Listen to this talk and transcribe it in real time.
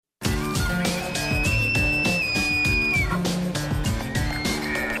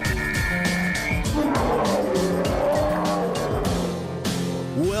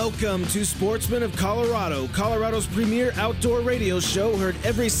Welcome to Sportsman of Colorado, Colorado's premier outdoor radio show, heard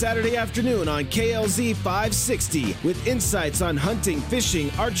every Saturday afternoon on KLZ 560, with insights on hunting,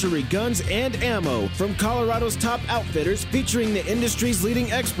 fishing, archery, guns, and ammo from Colorado's top outfitters, featuring the industry's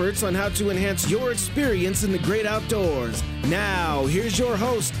leading experts on how to enhance your experience in the great outdoors. Now, here's your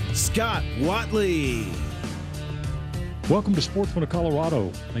host, Scott Watley. Welcome to Sportsman of Colorado.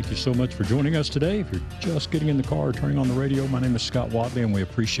 Thank you so much for joining us today. If you're just getting in the car or turning on the radio, my name is Scott Watley, and we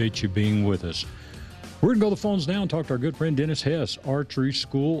appreciate you being with us. We're going to go to the phones now and talk to our good friend Dennis Hess, Archery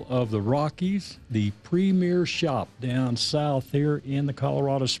School of the Rockies, the premier shop down south here in the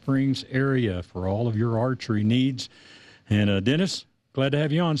Colorado Springs area for all of your archery needs. And Dennis, glad to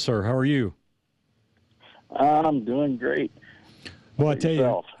have you on, sir. How are you? I'm doing great. Well, I tell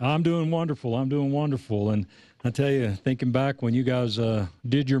you, I'm doing wonderful. And I tell you, thinking back when you guys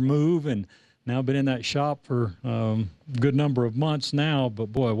did your move and now been in that shop for a good number of months now, but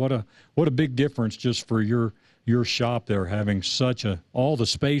boy, what a big difference just for your shop there, having all the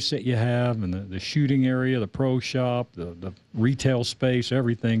space that you have and the shooting area, the pro shop, the retail space,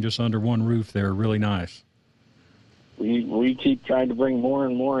 everything just under one roof there. Really nice. We keep trying to bring more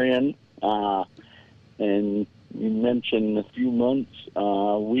and more in, and you mentioned a few months.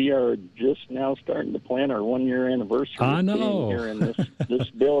 We are just now starting to plan our 1-year anniversary. I know. Here in this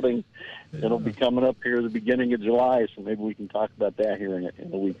building. It'll be coming up here at the beginning of July, so maybe we can talk about that here in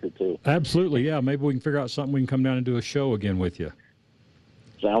a week or two. Absolutely, yeah. Maybe we can figure out something. We can come down and do a show again with you.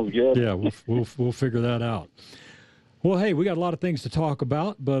 Sounds good. Yeah, we'll figure that out. Well, hey, we got a lot of things to talk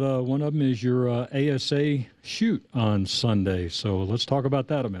about, but one of them is your ASA shoot on Sunday. So let's talk about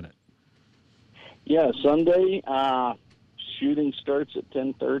that a minute. Yeah, Sunday, shooting starts at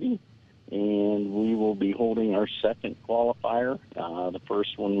 10:30, and we will be holding our second qualifier. The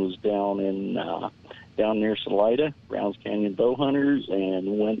first one was down near Salida, Browns Canyon Bow Hunters,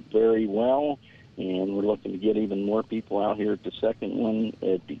 and went very well. And we're looking to get even more people out here at the second one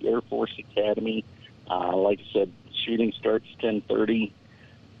at the Air Force Academy. Like I said, shooting starts 10:30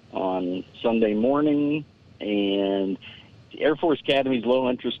 on Sunday morning, and the Air Force Academy is a little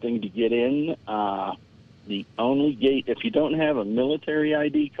interesting to get in. The only gate, if you don't have a military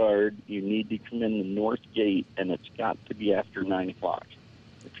ID card, you need to come in the north gate, and it's got to be after 9 o'clock.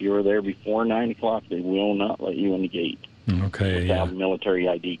 If you are there before 9 o'clock, they will not let you in the gate. Okay, without a military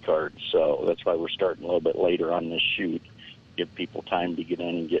ID card. So that's why we're starting a little bit later on this shoot. Give people time to get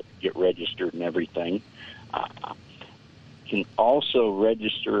in and get registered and everything. You can also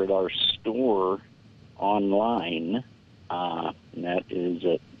register at our store online. And that is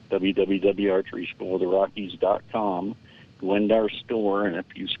at www.archeryschooloftherockies.com. Go into our store, and if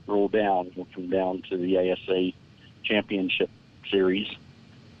you scroll down, you'll come down to the ASA Championship Series,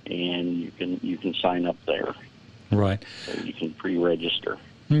 and you can sign up there. Right. So you can pre-register.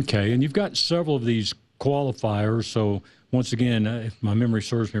 Okay, and you've got several of these qualifiers. So once again, if my memory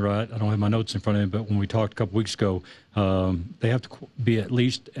serves me right, I don't have my notes in front of me, but when we talked a couple weeks ago, they have to be at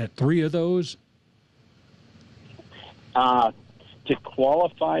least at 3 of those. To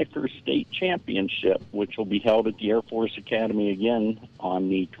qualify for state championship, which will be held at the Air Force Academy again on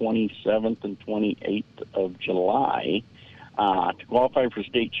the 27th and 28th of July, to qualify for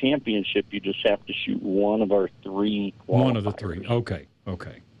state championship, you just have to shoot one of our 3 qualifiers. One of the 3. Okay.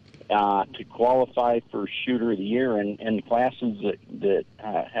 To qualify for Shooter of the Year, and the classes that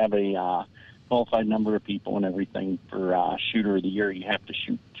have a qualified number of people and everything for Shooter of the Year, you have to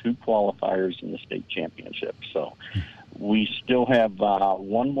shoot 2 qualifiers in the state championship. So we still have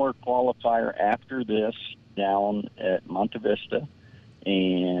one more qualifier after this down at Monte Vista,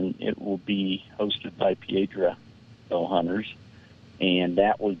 and it will be hosted by Piedra Bow Hunters, and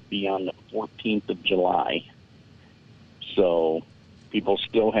that would be on the 14th of July. So people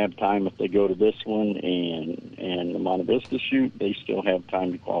still have time if they go to this one and the Monte Vista shoot, they still have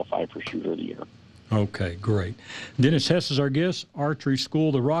time to qualify for Shooter of the Year. Okay, great. Dennis Hess is our guest, Archery School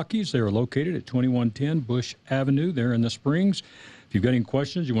of the Rockies. They are located at 2110 Bush Avenue there in the Springs. If you've got any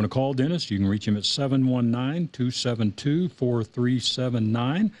questions, you want to call Dennis, you can reach him at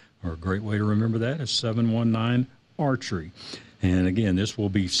 719-272-4379, or a great way to remember that is 719-ARCHERY. And again, this will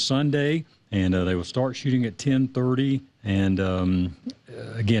be Sunday, and they will start shooting at 10:30. And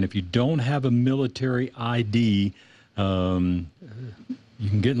again, if you don't have a military ID, you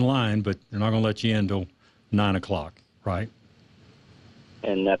can get in line, but they're not going to let you in until 9 o'clock, right?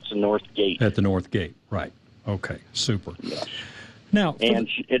 And that's the north gate. At the north gate, right. Okay, super. Yeah. Now, and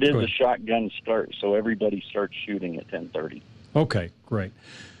it is a shotgun start, so everybody starts shooting at 10:30. Okay, great.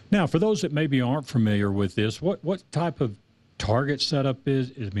 Now, for those that maybe aren't familiar with this, what type of target setup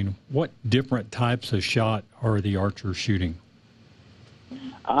is? I mean, what different types of shot are the archers shooting?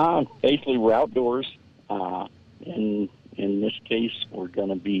 Basically, we're outdoors. In this case, we're going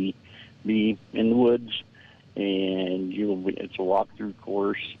to be in the woods, and it's a walkthrough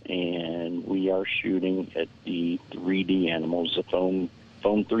course, and we are shooting at the 3D animals, the foam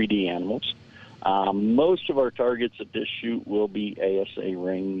 3D animals. Most of our targets at this shoot will be ASA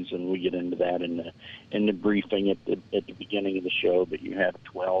rings, and we get into that in the briefing at the beginning of the show. But you have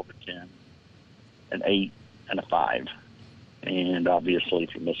 12, a 10, an 8, and a 5. And obviously,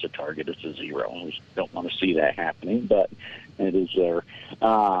 if you miss a target, it's a 0. And we don't want to see that happening, but it is there.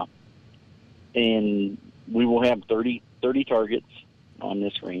 And we will have 30 targets on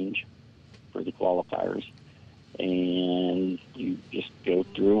this range for the qualifiers. And you just go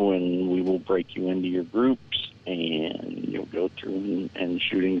through, and we will break you into your groups, and you'll go through and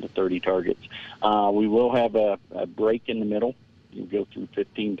shooting the 30 targets. We will have a break in the middle. You'll go through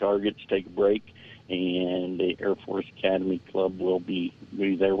 15 targets, take a break, and the Air Force Academy Club will be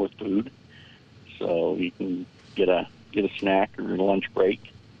there with food. So you can get a snack or a lunch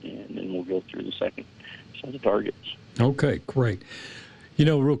break, and then we'll go through the second set of targets. Okay, great.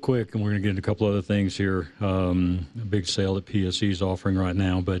 Real quick, and we're going to get into a couple other things here, a big sale that PSE is offering right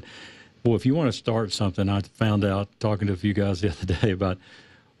now. But, boy, if you want to start something, I found out talking to a few guys the other day about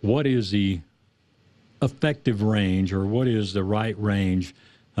what is the effective range or what is the right range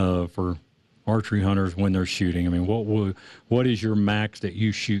for archery hunters when they're shooting. I mean, what is your max that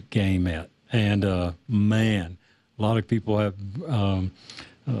you shoot game at? And, man, a lot of people have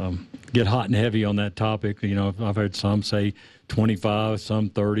get hot and heavy on that topic. I've heard some say 25, some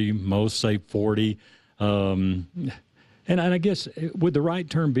 30, most say 40. And I guess, would the right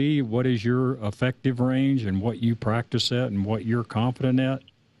term be what is your effective range and what you practice at and what you're confident at?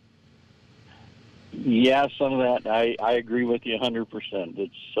 Yeah, some of that, I agree with you 100%.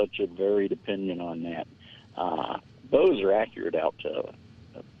 It's such a varied opinion on that. Bows are accurate out to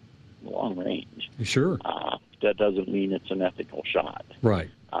a long range. Sure. That doesn't mean it's an ethical shot. Right.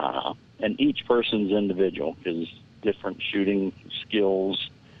 And each person's individual, because different shooting skills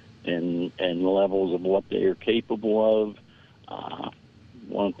and levels of what they are capable of.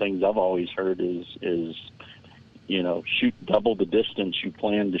 One of the things I've always heard is shoot double the distance you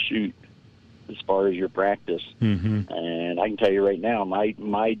plan to shoot as far as your practice. Mm-hmm. And I can tell you right now,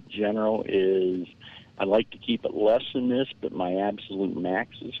 my general is I like to keep it less than this, but my absolute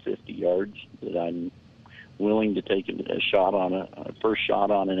max is 50 yards that I'm willing to take a shot on a first shot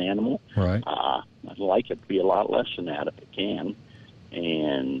on an animal. Right. I'd like it to be a lot less than that if it can.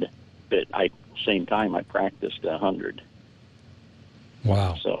 But at the same time, I practiced 100.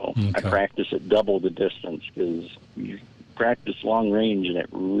 Wow. So okay. I practice at double the distance because you practice long range and it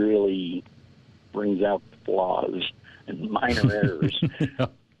really brings out the flaws and minor errors. Yeah.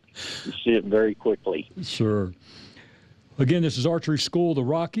 You see it very quickly. Sure. Again, this is Archery School, the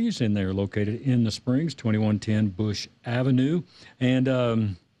Rockies, and they're located in the Springs, 2110 Bush Avenue. And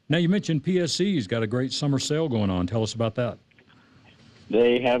now you mentioned PSE's got a great summer sale going on. Tell us about that.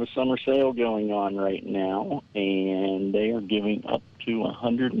 They have a summer sale going on right now, and they are giving up to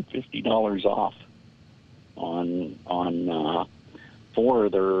 $150 off on 4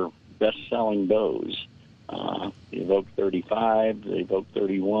 of their best-selling bows. The Evoke 35, the Evoke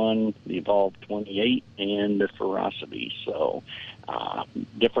 31, the Evolve 28, and the Ferocity. So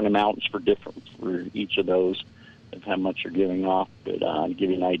different amounts for each of those of how much you're giving off. But to give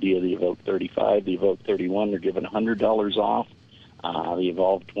you an idea, the Evoke 35, the Evoke 31, they're giving $100 off. The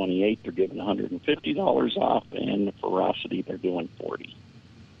Evolve 28, they're giving $150 off, and the Ferocity, they're doing $40.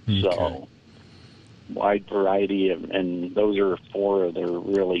 Okay. So wide variety and those are 4 of their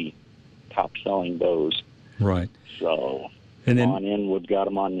really top-selling bows. Right. So and then, on in, we've got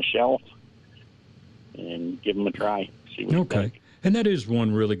them on the shelf, and give them a try. See what you think. And that is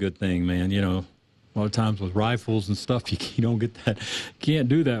one really good thing, man. A lot of times with rifles and stuff, you don't get that. You can't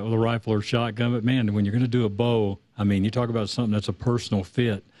do that with a rifle or shotgun. But, man, when you're going to do a bow, I mean, you talk about something that's a personal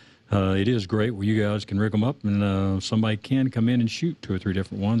fit. It is great where you guys can rig them up, and somebody can come in and shoot 2 or 3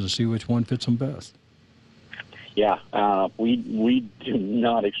 different ones and see which one fits them best. Yeah, we do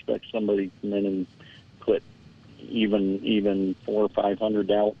not expect somebody to come in and put even $400 or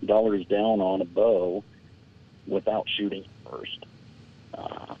 $500 down on a bow without shooting first.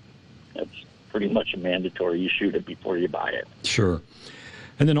 That's pretty much a mandatory. You shoot it before you buy it. Sure.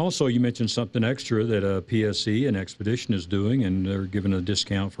 And then also you mentioned something extra that PSE and Expedition is doing, and they're giving a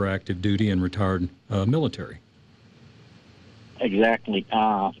discount for active duty and retired military. Exactly.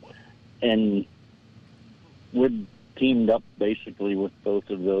 And we're teamed up basically with both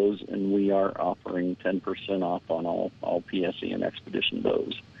of those, and we are offering 10% off on all PSE and Expedition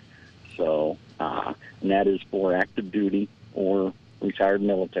bows. So, and that is for active duty or retired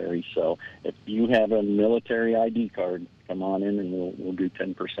military. So if you have a military ID card, come on in and we'll do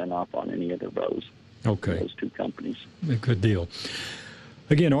 10% off on any of their bows. Okay. Those two companies. Good deal.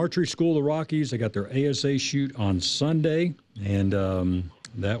 Again, Archery School of the Rockies, they got their ASA shoot on Sunday, and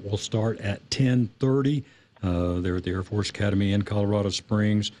that will start at 10:30. They're at the Air Force Academy in Colorado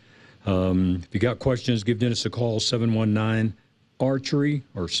Springs. If you got questions, give Dennis a call, 719-ARCHERY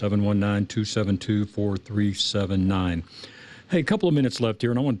or 719-272-4379. Hey, a couple of minutes left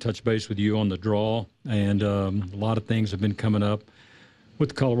here, and I want to touch base with you on the draw. And a lot of things have been coming up with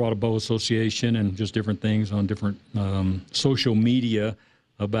the Colorado Bow Association and just different things on different social media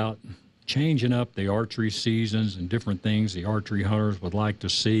about changing up the archery seasons and different things the archery hunters would like to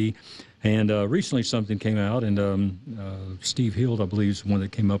see. And recently something came out, and Steve Hield, I believe, is the one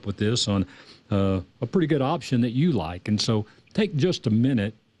that came up with this on a pretty good option that you like. And so take just a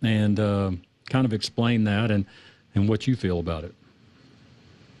minute and kind of explain that and what you feel about it.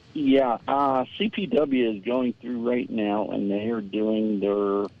 Yeah, CPW is going through right now, and they are doing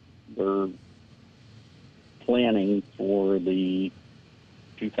their planning for the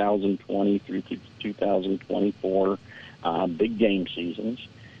 2020 through 2024 big game seasons,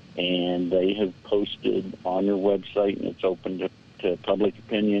 and they have posted on their website, and it's open to public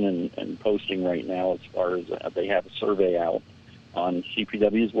opinion and posting right now as far as they have a survey out on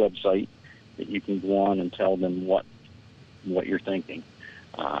CPW's website that you can go on and tell them what you're thinking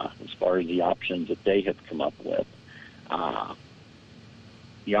as far as the options that they have come up with.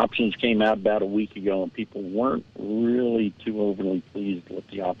 The options came out about a week ago, and people weren't really too overly pleased with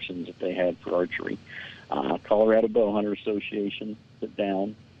the options that they had for archery. Colorado Bow Hunter Association sit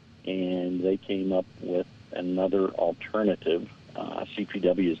down, and they came up with another alternative.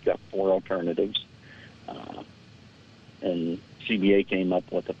 CPW has got 4 alternatives, and CBA came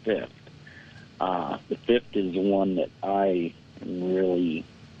up with a 5th. The 5th is the one that I am really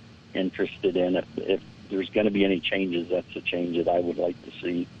interested in. If there's going to be any changes, that's a change that I would like to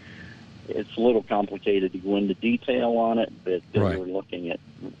see. It's a little complicated to go into detail on it, but Right. we're looking at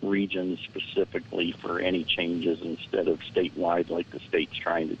regions specifically for any changes instead of statewide like the state's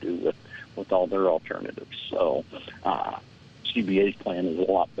trying to do with all their alternatives. So CBA's plan is a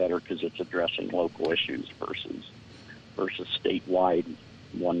lot better because it's addressing local issues versus statewide,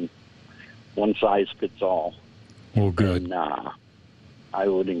 one size fits all. Well, good. And, I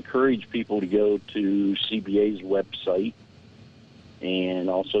would encourage people to go to CBA's website and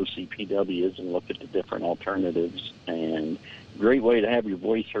also CPW's and look at the different alternatives. And a great way to have your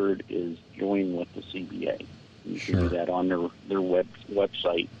voice heard is join with the CBA. You can do that on their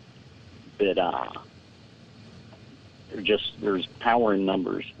website. But there's power in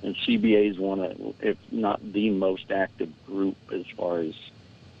numbers, and CBA is one of, if not the most active group as far as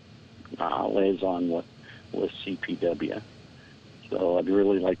liaison with CPW. So I'd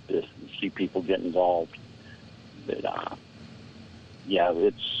really like to see people get involved. But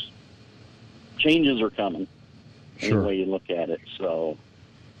changes are coming. Any way you look at it. So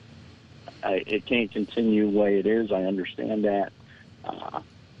it can't continue the way it is. I understand that,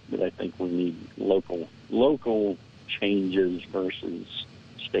 but I think we need local changes versus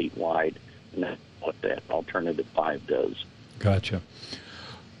statewide, and that's what that Alternative 5 does. Gotcha.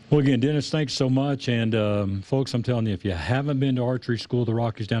 Well, again, Dennis, thanks so much. And, folks, I'm telling you, if you haven't been to Archery School of the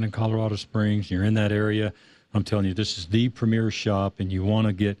Rockies down in Colorado Springs, you're in that area, I'm telling you, this is the premier shop, and you want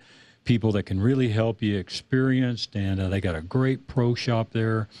to get people that can really help you experienced, and they got a great pro shop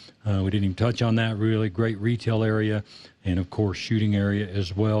there. We didn't even touch on that, really. Great retail area, and, of course, shooting area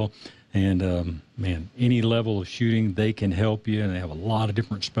as well. And, man, any level of shooting, they can help you, and they have a lot of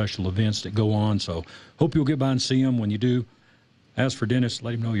different special events that go on. So hope you'll get by and see them. When you do, as for Dennis,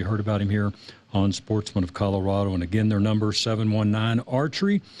 let him know you heard about him here on Sportsman of Colorado. And, again, their number,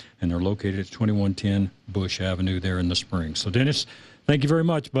 719-ARCHERY, and they're located at 2110 Bush Avenue there in the Springs. So, Dennis, thank you very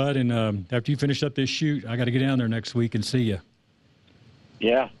much, bud. And after you finish up this shoot, I got to get down there next week and see you.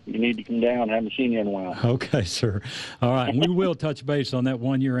 Yeah, you need to come down. I haven't seen you in a while. Okay, sir. All right. And we will touch base on that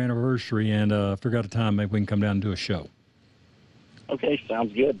 1-year anniversary and figure out a time maybe we can come down and do a show. Okay,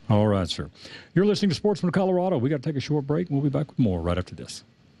 sounds good. All right, sir. You're listening to Sportsman of Colorado. We got to take a short break. We'll be back with more right after this.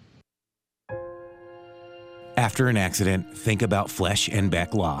 After an accident, think about Flesh and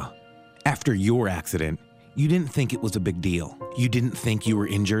Beck Law. After your accident, you didn't think it was a big deal. You didn't think you were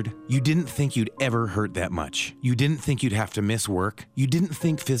injured. You didn't think you'd ever hurt that much. You didn't think you'd have to miss work. You didn't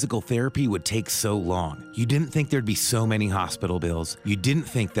think physical therapy would take so long. You didn't think there'd be so many hospital bills. You didn't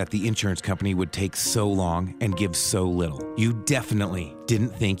think that the insurance company would take so long and give so little. You definitely didn't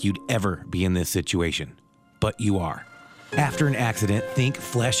think you'd ever be in this situation. But you are. After an accident, think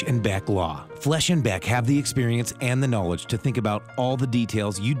Flesh and Beck Law. Flesh and Beck have the experience and the knowledge to think about all the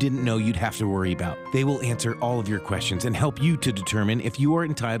details you didn't know you'd have to worry about. They will answer all of your questions and help you to determine if you are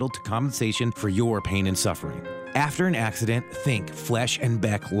entitled to compensation for your pain and suffering. After an accident, think Flesh and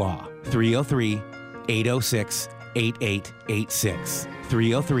Beck Law. 303-806-8886.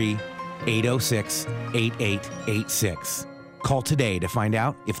 303-806-8886. Call today to find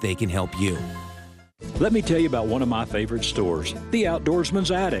out if they can help you. Let me tell you about one of my favorite stores, The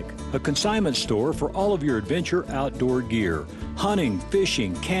Outdoorsman's Attic, a consignment store for all of your adventure outdoor gear. Hunting,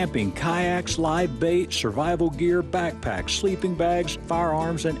 fishing, camping, kayaks, live bait, survival gear, backpacks, sleeping bags,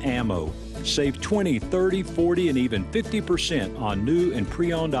 firearms, and ammo. Save 20, 30, 40, and even 50% on new and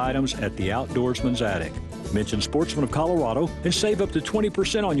pre-owned items at The Outdoorsman's Attic. Mention Sportsman of Colorado and save up to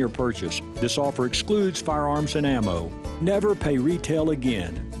 20% on your purchase. This offer excludes firearms and ammo. Never pay retail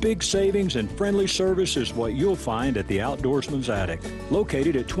again. Big savings and friendly service is what you'll find at the Outdoorsman's Attic,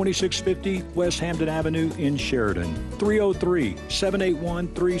 located at 2650 West Hampton Avenue in Sheridan.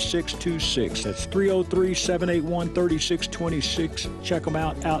 303-781-3626. That's 303-781-3626. Check them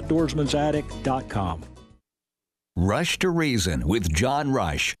out, outdoorsmansattic.com. Rush to Reason with John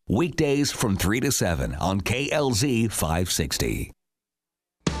Rush. Weekdays from 3 to 7 on KLZ 560.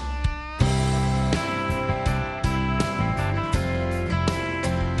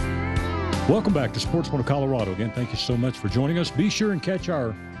 Welcome back to Sportsman of Colorado. Again, thank you so much for joining us. Be sure and catch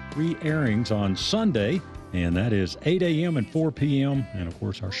our re-airings on Sunday, and that is 8 a.m. and 4 p.m. And, of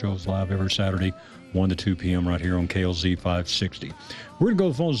course, our show's live every Saturday, 1 to 2 p.m. right here on KLZ 560. We're going to go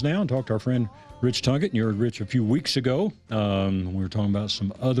to the phones now and talk to our friend Rich Tunkett. And you heard Rich a few weeks ago. We were talking about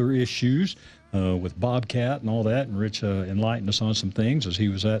some other issues with Bobcat and all that, and Rich enlightened us on some things as he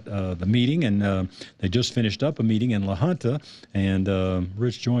was at the meeting, and they just finished up a meeting in La Junta, and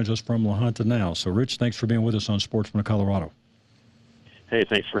Rich joins us from La Junta now. So, Rich, thanks for being with us on Sportsman of Colorado. Hey,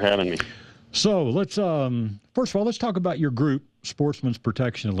 thanks for having me. So let's first of all, let's talk about your group, Sportsman's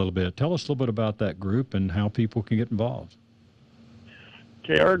Protection, a little bit. Tell us a little bit about that group and how people can get involved.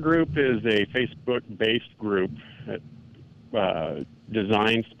 Okay, our group is a Facebook-based group that,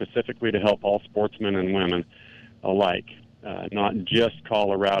 designed specifically to help all sportsmen and women alike, not just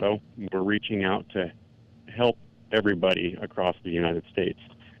Colorado. We're reaching out to help everybody across the United States.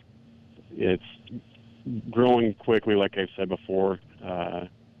 It's growing quickly, like I've said before.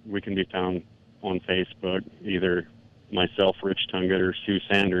 We can be found on Facebook. Either myself, Rich Tunkett, or Sue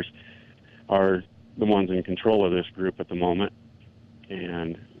Sanders are the ones in control of this group at the moment.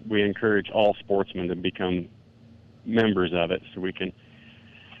 And we encourage all sportsmen to become members of it so we can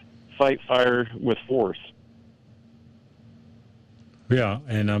fight fire with force. Yeah,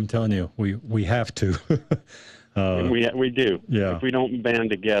 and I'm telling you, we have to. We do. Yeah. If we don't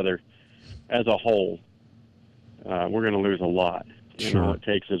band together as a whole, we're going to lose a lot. Sure. All it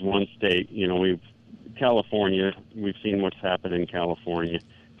takes is one state. California, we've seen what's happened in California.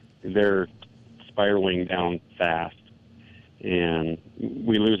 They're spiraling down fast. And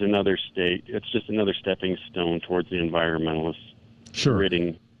we lose another state. It's just another stepping stone towards the environmentalists, Sure.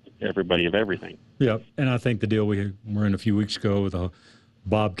 ridding everybody of everything. Yeah, and I think the deal we were in a few weeks ago with the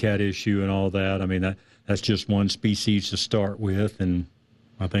Bobcat issue and all that, I mean, that's just one species to start with, and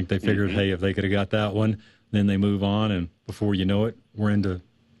I think they figured, hey, if they could have got that one, then they move on, and before you know it, we're into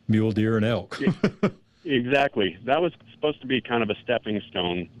mule deer and elk. Exactly. That was supposed to be kind of a stepping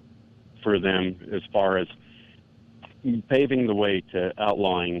stone for them as far as paving the way to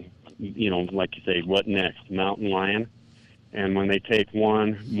outlawing, like you say, what next? Mountain lion. And when they take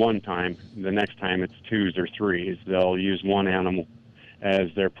one time, the next time it's twos or threes. They'll use one animal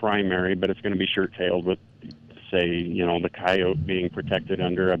as their primary, but it's going to be shirt-tailed with, say, the coyote being protected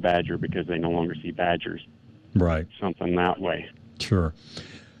under a badger because they no longer see badgers. Right. Something that way. Sure.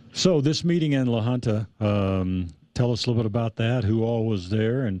 So this meeting in La Junta, tell us a little bit about that, who all was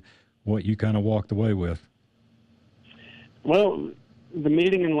there, and what you kind of walked away with. Well, the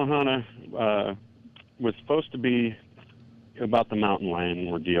meeting in La Junta was supposed to be about the mountain lion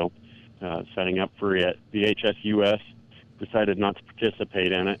ordeal, setting up for it. The HSUS decided not to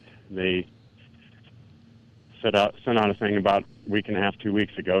participate in it. They sent out a thing about a week and a half, 2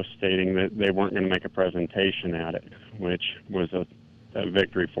 weeks ago, stating that they weren't going to make a presentation at it, which was a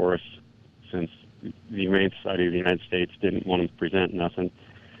victory for us, since the Humane Society of the United States didn't want to present nothing.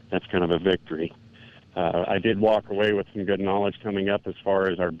 That's kind of a victory. I did walk away with some good knowledge coming up as far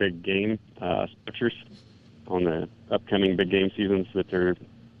as our big game structures on the upcoming big game seasons that they're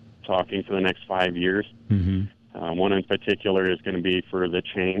talking for the next 5 years. Mm-hmm. One in particular is going to be for the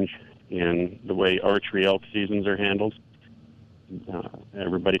change in the way archery elk seasons are handled.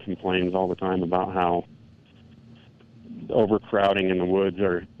 Everybody complains all the time about how overcrowding in the woods,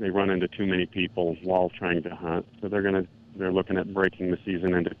 or they run into too many people while trying to hunt. So they're looking at breaking the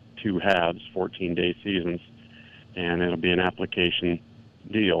season into 2 halves, 14-day seasons, and it'll be an application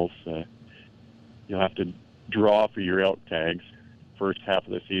deal. So you'll have to draw for your elk tags. First half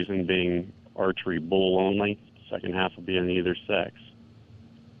of the season being archery bull only. Second half will be in either sex.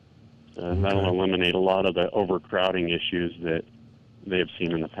 That'll eliminate a lot of the overcrowding issues that they have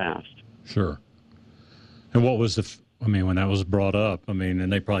seen in the past. Sure. And what was when that was brought up,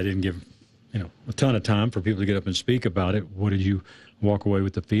 and they probably didn't give, a ton of time for people to get up and speak about it. What did you walk away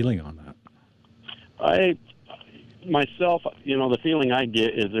with the feeling on that? Myself, the feeling I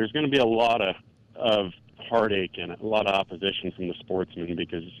get is there's going to be a lot of heartache and a lot of opposition from the sportsmen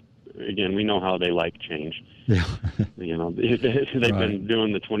because, again, we know how they like change. Yeah. They've been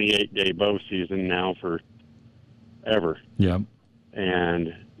doing the 28-day bow season now for ever. Yeah.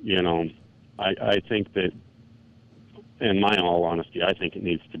 And, I think that, in my all honesty, I think it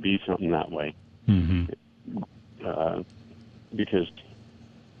needs to be something that way. Mm-hmm. Because,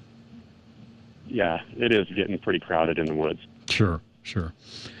 it is getting pretty crowded in the woods. Sure.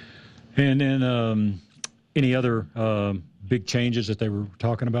 And then any other big changes that they were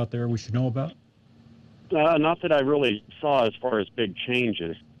talking about there we should know about? Not that I really saw as far as big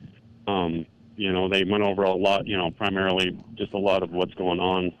changes. They went over a lot, primarily just a lot of what's going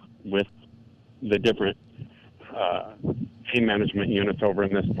on with the different team management units over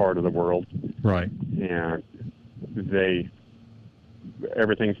in this part of the world. Right. And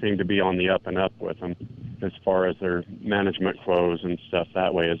everything seemed to be on the up and up with them as far as their management quos and stuff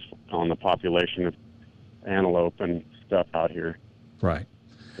that way as on the population of antelope and stuff out here. Right.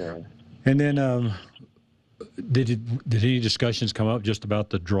 So, and then did any discussions come up just about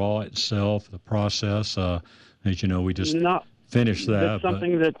the draw itself, the process? As you know, we just finished that. That's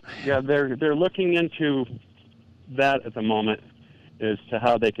something that they're looking into that at the moment as to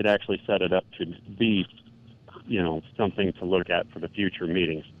how they could actually set it up to be, something to look at for the future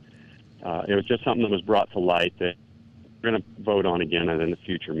meetings. It was just something that was brought to light that we're going to vote on again in the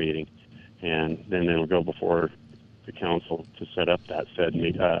future meeting, and then it'll go before the council to set up that said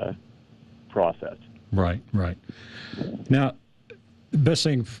process. Right. Now, the best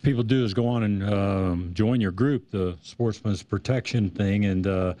thing for people to do is go on and join your group, the Sportsman's Protection thing, and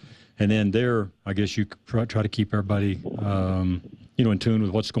then there, I guess you could try to keep everybody, in tune with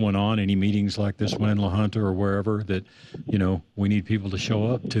what's going on. Any meetings like this one in La Junta or wherever that, we need people to show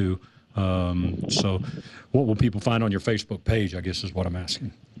up to. So, what will people find on your Facebook page? I guess is what I'm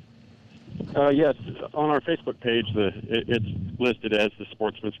asking. Yes, on our Facebook page, it's listed as the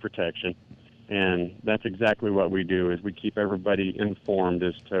Sportsman's Protection. And that's exactly what we do, is we keep everybody informed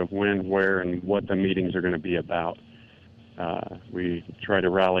as to when, where, and what the meetings are going to be about. We try to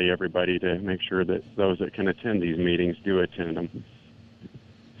rally everybody to make sure that those that can attend these meetings do attend them.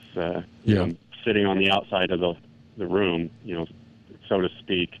 Sitting on the outside of the room, so to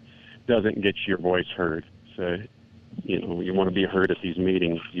speak, doesn't get your voice heard. So, you want to be heard at these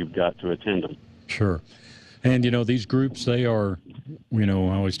meetings, you've got to attend them. Sure. And, these groups, they are, I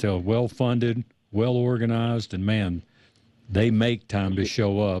always tell, well-funded, well-organized, and, man, they make time to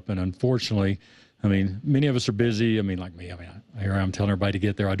show up. And unfortunately, many of us are busy. Like me, here I'm telling everybody to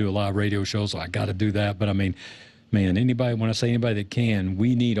get there. I do a live radio show, so I got to do that. But, man, when I say anybody that can,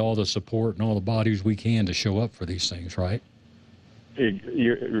 we need all the support and all the bodies we can to show up for these things, right?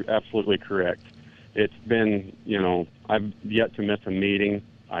 You're absolutely correct. It's been, I've yet to miss a meeting.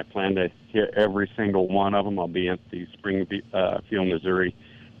 I plan to hit every single one of them. I'll be at the Springfield, Missouri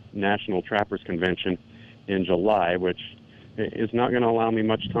National Trappers Convention in July, which is not going to allow me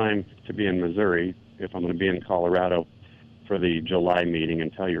much time to be in Missouri if I'm going to be in Colorado for the July meeting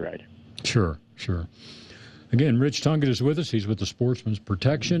in Telluride. Sure. Again, Rich Tunget is with us. He's with the Sportsman's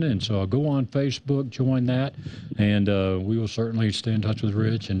Protection, and so go on Facebook, join that, and we will certainly stay in touch with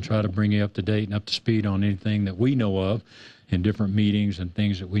Rich and try to bring you up to date and up to speed on anything that we know of in different meetings and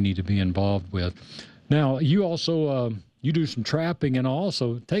things that we need to be involved with. Now, you also you do some trapping and all,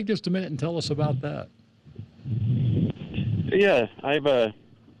 so take just a minute and tell us about that. Yeah, I've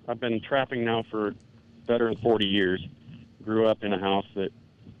been trapping now for better than 40 years. Grew up in a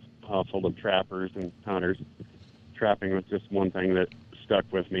household of trappers and hunters. Trapping was just one thing that stuck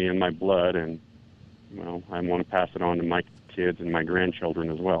with me in my blood, and I want to pass it on to my kids and my grandchildren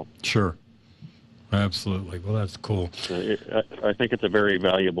as well. Sure. Absolutely. Well, that's cool. I think it's a very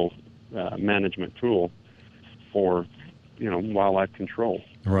valuable management tool for, wildlife control.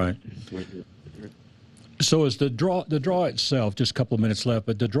 Right. So is the draw itself, just a couple of minutes left,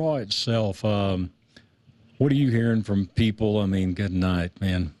 but the draw itself, What are you hearing from people? I mean, good night,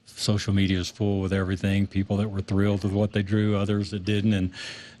 man. Social media is full with everything. People that were thrilled with what they drew, others that didn't, and,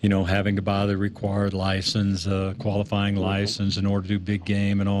 you know, having to buy the required license, qualifying license in order to do big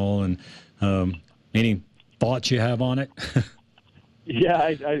game and all. And any thoughts you have on it?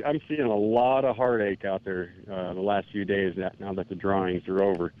 Yeah, I'm seeing a lot of heartache out there the last few days now that the drawings are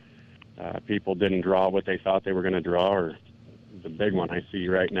over. People didn't draw what they thought they were going to draw, or the big one I see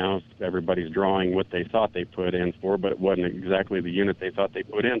right now is everybody's drawing what they thought they put in for, but it wasn't exactly the unit they thought they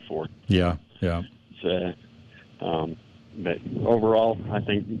put in for. Yeah, yeah. So, but overall, I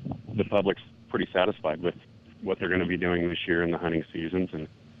think the public's pretty satisfied with what they're going to be doing this year in the hunting seasons, and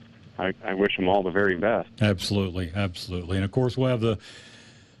I wish them all the very best. Absolutely, absolutely. And, of course, we'll have the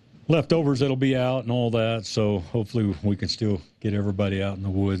leftovers that'll be out and all that, so hopefully we can still get everybody out in the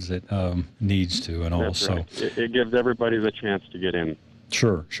woods that needs to and all. That's so right. It gives everybody the chance to get in.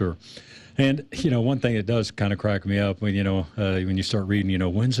 Sure. And, you know, one thing that does kind of crack me up when, you know, when you start reading, you know,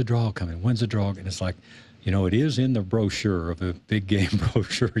 when's the draw coming? When's the draw? And it's like, you know, it is in the brochure of the big game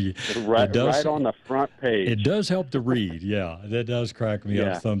brochure. Right on the front page. It does help to read, yeah. That does crack me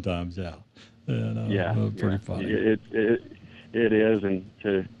up sometimes, yeah. Pretty funny. It is, and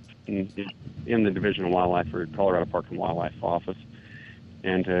in the Division of Wildlife for Colorado Park and Wildlife Office,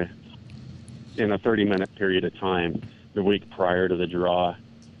 and in a 30-minute period of time, the week prior to the draw,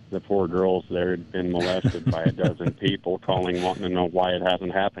 the poor girls there had been molested by a dozen people calling, wanting to know why it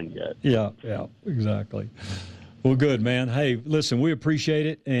hasn't happened yet. Yeah, exactly. Well, good, man. Hey, listen, we appreciate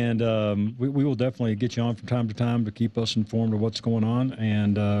it, and we will definitely get you on from time to time to keep us informed of what's going on,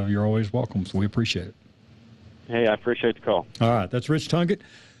 and you're always welcome, so we appreciate it. Hey, I appreciate the call. All right, that's Rich Tungett,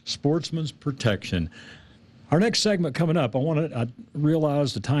 Sportsman's Protection. Our next segment coming up, I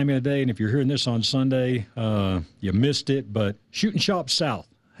realize the time of the day, and if you're hearing this on Sunday, you missed it, but Shooting Shop South,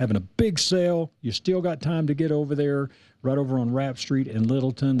 having a big sale. You still got time to get over there, right over on Rapp Street in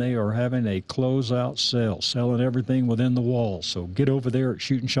Littleton. They are having a closeout sale, selling everything within the walls. So get over there at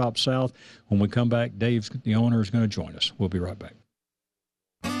Shooting Shop South. When we come back, Dave, the owner, is going to join us. We'll be right back.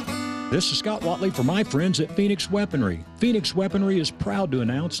 This is Scott Watley for my friends at Phoenix Weaponry. Phoenix Weaponry is proud to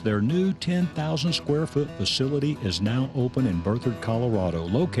announce their new 10,000 square foot facility is now open in Berthoud, Colorado,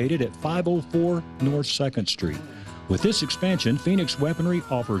 located at 504 North 2nd Street. With this expansion, Phoenix Weaponry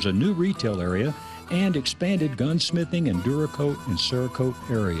offers a new retail area and expanded gunsmithing and Duracoat and Cerakote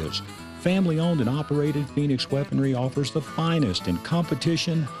areas. Family-owned and operated, Phoenix Weaponry offers the finest in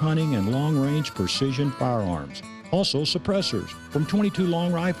competition, hunting, and long-range precision firearms. Also suppressors, from .22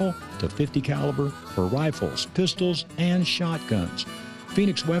 long rifle to .50 caliber for rifles, pistols, and shotguns.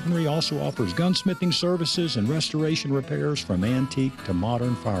 Phoenix Weaponry also offers gunsmithing services and restoration repairs from antique to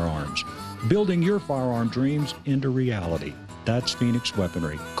modern firearms. Building your firearm dreams into reality. That's Phoenix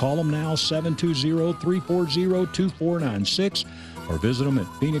Weaponry. Call them now, 720-340-2496, or visit them at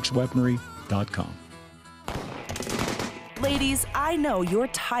phoenixweaponry.com. Ladies, I know you're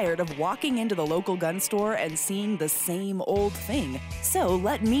tired of walking into the local gun store and seeing the same old thing. So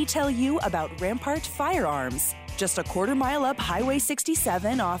let me tell you about Rampart Firearms. Just a quarter mile up Highway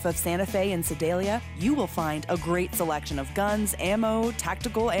 67 off of Santa Fe and Sedalia, you will find a great selection of guns, ammo,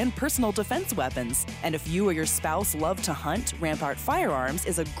 tactical, and personal defense weapons. And if you or your spouse love to hunt, Rampart Firearms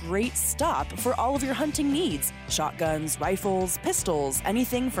is a great stop for all of your hunting needs. Shotguns, rifles, pistols,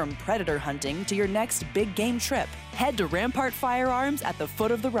 anything from predator hunting to your next big game trip. Head to Rampart Firearms at the foot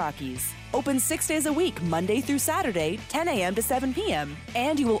of the Rockies. Open 6 days a week, Monday through Saturday, 10 a.m. to 7 p.m.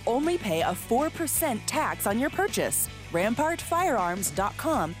 And you will only pay a 4% tax on your purchase.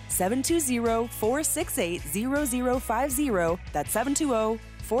 RampartFirearms.com, 720-468-0050. That's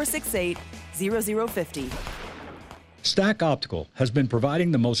 720-468-0050. Stack Optical has been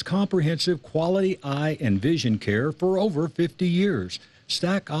providing the most comprehensive quality eye and vision care for over 50 years.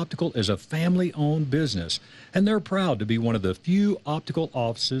 Stack Optical is a family-owned business, and they're proud to be one of the few optical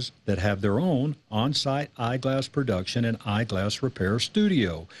offices that have their own on-site eyeglass production and eyeglass repair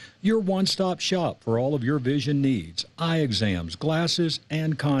studio. Your one-stop shop for all of your vision needs, eye exams, glasses,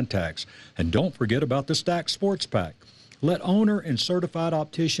 and contacts. And don't forget about the Stack Sports Pack. Let owner and certified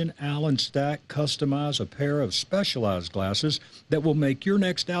optician Alan Stack customize a pair of specialized glasses that will make your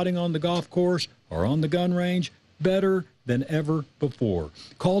next outing on the golf course or on the gun range better than ever before.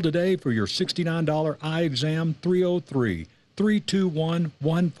 Call today for your $69 eye exam,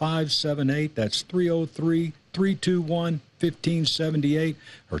 303-321-1578. That's 303-321-1578.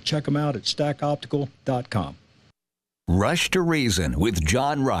 Or check them out at stackoptical.com. Rush to Reason with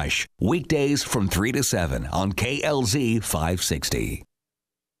John Rush. Weekdays from 3 to 7 on KLZ 560.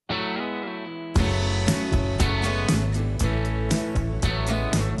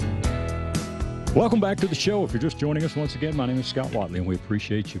 Welcome back to the show. If you're just joining us once again, my name is Scott Watley, and we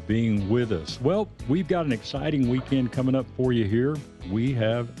appreciate you being with us. Well, we've got an exciting weekend coming up for you here. We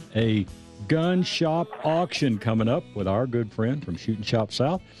have a gun shop auction coming up with our good friend from Shooting Shop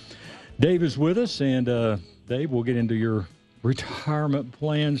South. Dave is with us, and Dave, we'll get into your retirement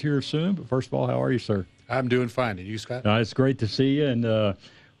plans here soon. But first of all, how are you, sir? I'm doing fine. And you, Scott? It's great to see you. And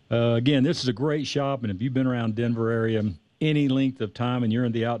again, this is a great shop, and if you've been around Denver area any length of time and you're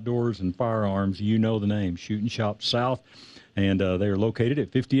in the outdoors and firearms, you know the name, Shooting Shop South. And they are located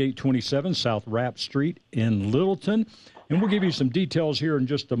at 5827 South Rapp Street in Littleton. And we'll give you some details here in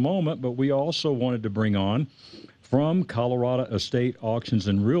just a moment, but we also wanted to bring on from Colorado Estate Auctions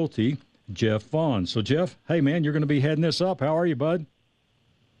and Realty, Jeff Vaughn. So, Jeff, hey, man, you're going to be heading this up. How are you, bud?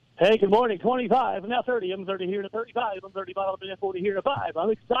 Hey, good morning. 25, now 30. I'm 30 here to 35. I'm 35, I'll be 40 here to 5. I'm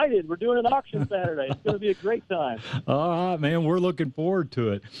excited. We're doing an auction Saturday. It's going to be a great time. All right, man. We're looking forward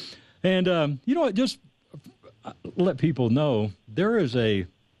to it. And, you know what, just let people know there's a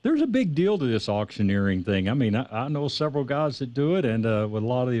big deal to this auctioneering thing. I mean, I know several guys that do it, and with a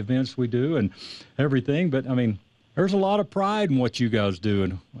lot of the events we do and everything, but, I mean, there's a lot of pride in what you guys do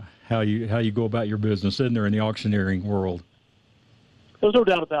and how you go about your business, isn't there, in the auctioneering world? There's no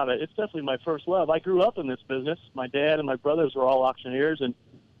doubt about it. It's definitely my first love. I grew up in this business. My dad and my brothers were all auctioneers, and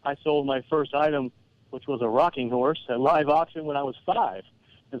I sold my first item, which was a rocking horse, at live auction when I was 5.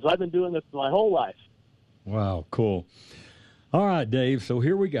 And so I've been doing this my whole life. Wow, cool. All right, Dave, so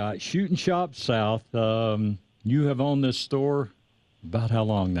here we got Shooting Shop South. You have owned this store about how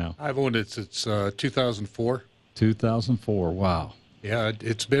long now? I've owned it since 2004. 2004, wow. Yeah,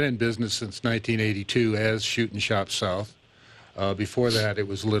 it's been in business since 1982 as Shooting Shop South. Before that, it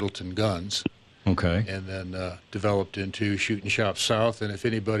was Littleton Guns. Okay. And then developed into Shooting Shop South. And if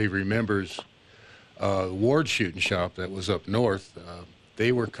anybody remembers Ward Shooting Shop that was up north,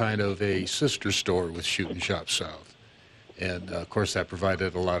 they were kind of a sister store with Shooting Shop South. And, of course, that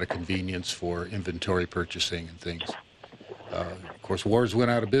provided a lot of convenience for inventory purchasing and things. Of course, Ward's went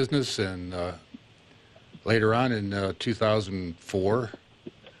out of business, and later on in 2004,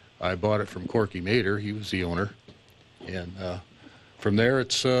 I bought it from Corky Mater. He was the owner. And from there,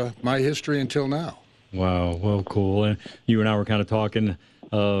 it's my history until now. Wow, well, cool. And you and I were kind of talking.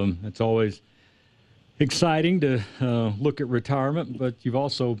 It's always exciting to look at retirement, but you've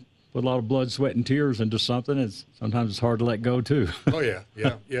also put a lot of blood, sweat, and tears into something. Sometimes it's hard to let go, too. Oh, yeah.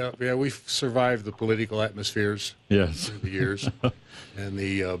 We've survived the political atmospheres through the years and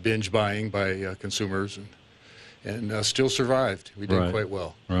the binge buying by consumers and still survived. We did quite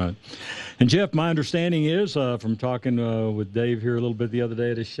well. Right. And, Jeff, my understanding is from talking with Dave here a little bit the other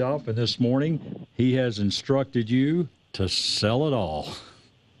day at his shop and this morning, he has instructed you to sell it all.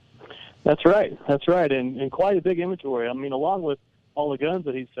 That's right. And quite a big inventory. I mean, along with all the guns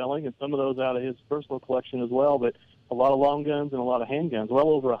that he's selling, and some of those out of his personal collection as well, but a lot of long guns and a lot of handguns, well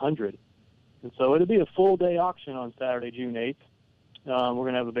over 100. And so it'll be a full-day auction on Saturday, June 8th. We're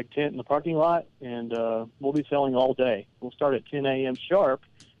going to have a big tent in the parking lot, and we'll be selling all day. We'll start at 10 a.m. sharp,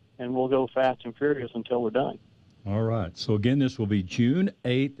 and we'll go fast and furious until we're done. All right. So, again, this will be June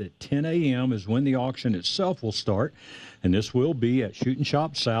 8th at 10 a.m. is when the auction itself will start, and this will be at Shooting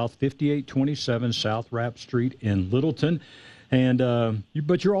Shop South, 5827 South Rapp Street in Littleton. And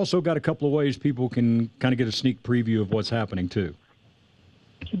but you're also got a couple of ways people can kind of get a sneak preview of what's happening, too.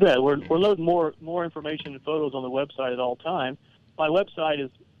 You bet. We're loading more information and photos on the website at all time. My website is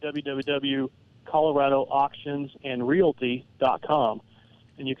www.coloradoauctionsandrealty.com,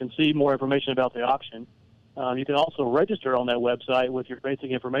 and you can see more information about the auction. You can also register on that website with your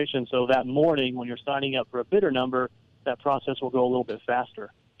basic information, so that morning when you're signing up for a bidder number, that process will go a little bit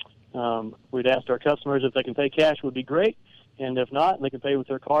faster. We'd asked our customers if they can pay cash would be great, and if not, they can pay with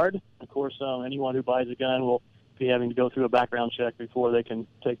their card. Of course, anyone who buys a gun will be having to go through a background check before they can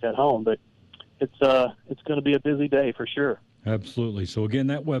take that home, but it's going to be a busy day for sure. Absolutely. So, again,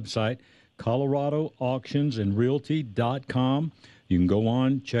 that website, coloradoauctionsandrealty.com. You can go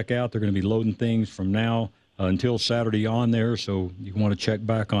on, check out. They're going to be loading things from now until Saturday on there, so you want to check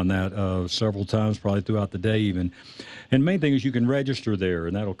back on that several times, probably throughout the day even. And the main thing is you can register there,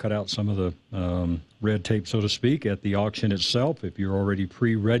 and that'll cut out some of the red tape, so to speak, at the auction itself if you're already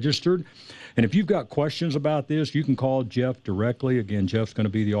pre-registered. And if you've got questions about this, you can call Jeff directly. Again, Jeff's going to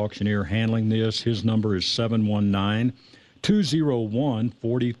be the auctioneer handling this. His number is 719-201-4562,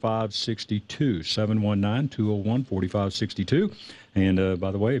 719-201-4562. And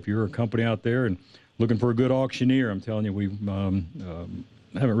by the way, if you're a company out there and looking for a good auctioneer, I'm telling you,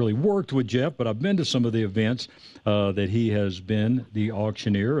 haven't really worked with Jeff, but I've been to some of the events that he has been the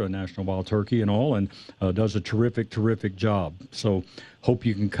auctioneer, a National Wild Turkey and all, and does a terrific job. So hope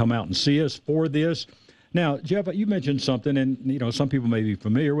you can come out and see us for this. Now, Jeff, you mentioned something, and some people may be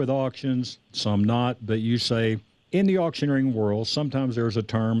familiar with auctions, some not, but you say in the auctioneering world, sometimes there's a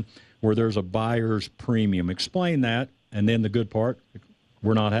term where there's a buyer's premium. Explain that, and then the good part,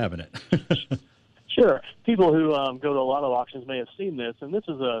 we're not having it. Sure. People who go to a lot of auctions may have seen this, and this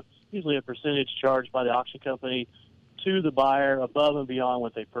is usually a percentage charged by the auction company to the buyer above and beyond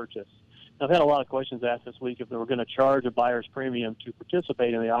what they purchase. Now, I've had a lot of questions asked this week if they were going to charge a buyer's premium to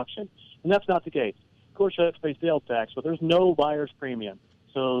participate in the auction, and that's not the case. Of course, you have to pay sales tax, but there's no buyer's premium.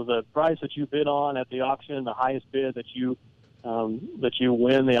 So the price that you bid on at the auction, the highest bid that you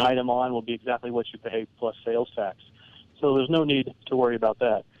win the item on, will be exactly what you pay plus sales tax. So there's no need to worry about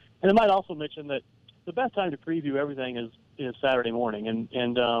that. And I might also mention that the best time to preview everything is Saturday morning,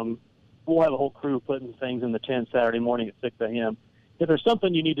 and we'll have a whole crew putting things in the tent Saturday morning at 6 a.m. If there's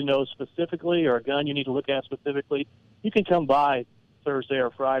something you need to know specifically or a gun you need to look at specifically, you can come by Thursday or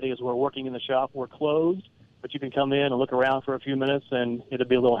Friday as we're working in the shop. We're closed, but you can come in and look around for a few minutes, and it'll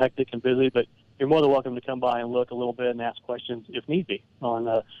be a little hectic and busy, but you're more than welcome to come by and look a little bit and ask questions if need be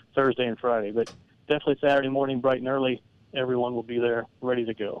on Thursday and Friday. But definitely Saturday morning, bright and early, everyone will be there ready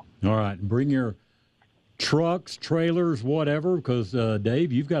to go. All right. Bring your trucks, trailers, whatever, because,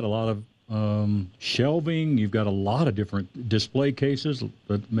 Dave, you've got a lot of shelving. You've got a lot of different display cases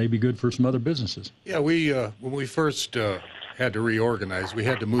that may be good for some other businesses. Yeah, we when we first had to reorganize, we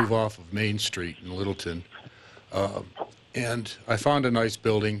had to move off of Main Street in Littleton. And I found a nice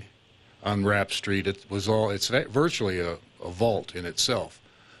building on Rapp Street. It's virtually a vault in itself.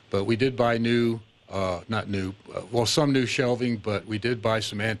 But we did buy some new shelving, but we did buy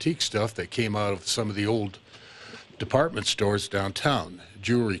some antique stuff that came out of some of the old department stores downtown,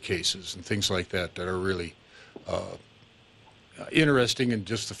 jewelry cases and things like that are really interesting in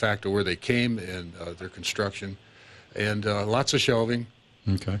just the fact of where they came and their construction. And lots of shelving.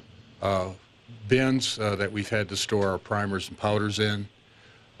 Okay. Bins that we've had to store our primers and powders in,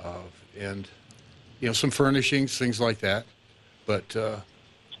 and some furnishings, things like that. But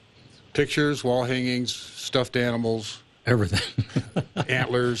pictures, wall hangings, stuffed animals, everything,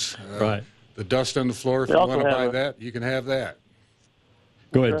 antlers, right. The dust on the floor. If you want to buy that, you can have that.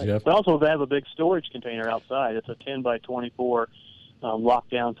 Go ahead, Jeff. We also have a big storage container outside. It's a 10 by 24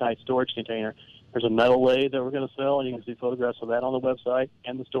 lockdown tight storage container. There's a metal lathe that we're going to sell, and you can see photographs of that on the website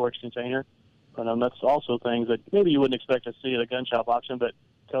and the storage container. But that's also things that maybe you wouldn't expect to see at a gun shop auction, but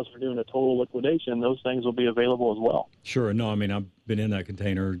because we're doing a total liquidation, those things will be available as well. Sure. No, I mean, I've been in that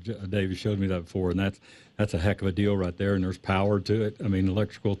container. Dave showed me that before, and that's a heck of a deal right there, and there's power to it. I mean,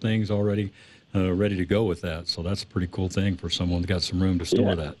 electrical things already ready to go with that, so that's a pretty cool thing for someone who's got some room to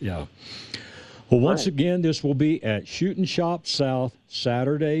store that. Yeah. Well, once again, this will be at Shooting Shop South,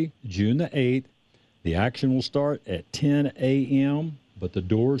 Saturday, June the 8th. The action will start at 10 a.m., but the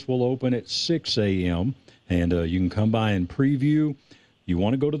doors will open at 6 a.m., and you can come by and preview. You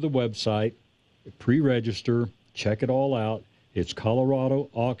want to go to the website, pre-register, check it all out. It's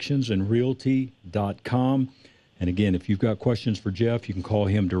ColoradoAuctionsandRealty.com. And again, if you've got questions for Jeff, you can call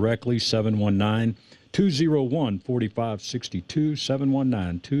him directly,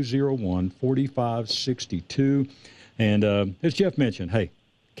 719-201-4562, 719-201-4562. And as Jeff mentioned, hey,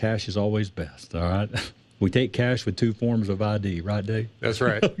 cash is always best, all right? We take cash with 2 forms of ID, right, Dave? That's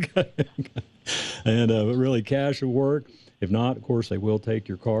right. Okay. And but really, cash will work. If not, of course, they will take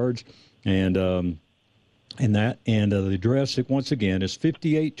your cards. And the address, once again, is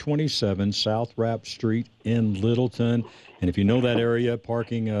 5827 South Rapp Street in Littleton. And if you know that area,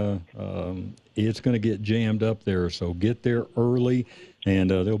 parking, it's going to get jammed up there. So get there early,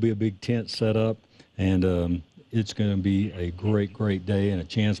 and there'll be a big tent set up. And it's going to be a great, great day and a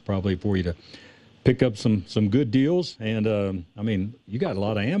chance probably for you to pick up some good deals. And, I mean, you got a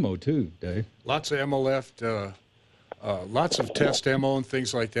lot of ammo, too, Dave. Lots of ammo left. Lots of test ammo and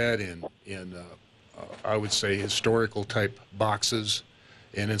things like that in I would say, historical-type boxes.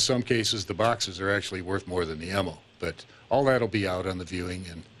 And in some cases, the boxes are actually worth more than the ammo. But all that will be out on the viewing.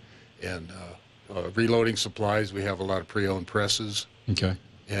 And reloading supplies, we have a lot of pre-owned presses. Okay.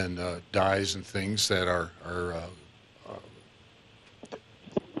 And dies and things that are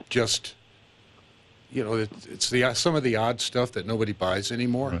just, it's some of the odd stuff that nobody buys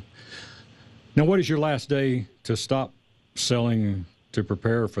anymore. Right. Now, what is your last day to stop selling to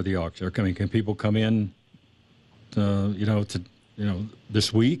prepare for the auction? Can people come in,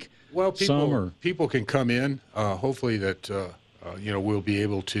 this week? Well, people can come in. Hopefully that, we'll be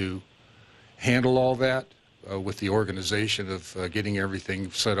able to handle all that. with the organization of getting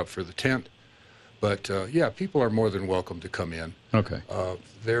everything set up for the tent. But, yeah, people are more than welcome to come in. Okay.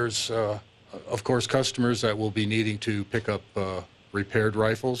 There's, of course, customers that will be needing to pick up repaired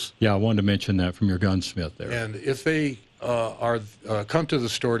rifles. Yeah, I wanted to mention that from your gunsmith there. And if they come to the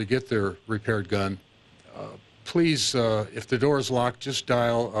store to get their repaired gun, please, if the door is locked, just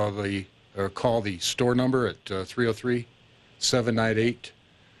dial or call the store number at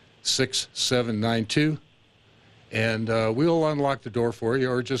 303-798-6792, and we'll unlock the door for you,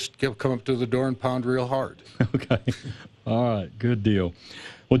 or just come up to the door and pound real hard. Okay. All right. Good deal.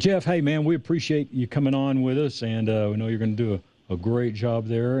 Well, Jeff, hey, man, we appreciate you coming on with us, and we know you're going to do a great job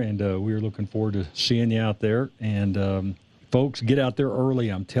there, and we're looking forward to seeing you out there. And, folks, get out there early.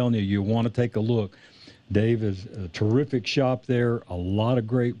 I'm telling you, you want to take a look. Dave is a terrific shop there. A lot of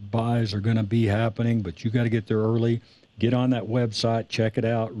great buys are going to be happening, but you got to get there early. Get on that website, check it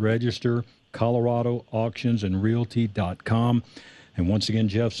out, register, ColoradoAuctionsandRealty.com. And once again,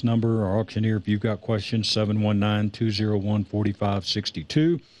 Jeff's number, our auctioneer, if you've got questions,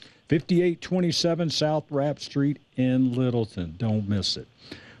 719-201-4562, 5827 South Rapp Street in Littleton. Don't miss it.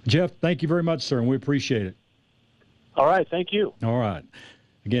 Jeff, thank you very much, sir, and we appreciate it. All right, thank you. All right.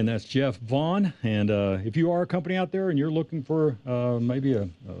 Again, that's Jeff Vaughn. And if you are a company out there and you're looking for maybe a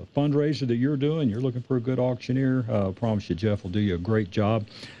fundraiser that you're doing, you're looking for a good auctioneer, I promise you Jeff will do you a great job.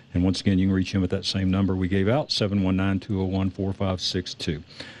 And once again, you can reach him at that same number we gave out, 719-201-4562.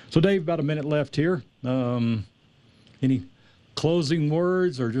 So, Dave, about a minute left here. Any closing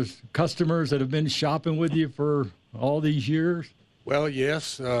words or just customers that have been shopping with you for all these years? Well,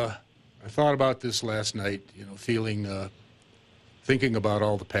 yes. I thought about this last night, thinking about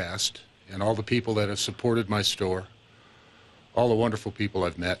all the past and all the people that have supported my store, all the wonderful people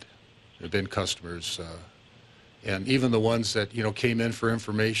I've met, have been customers, and even the ones that, came in for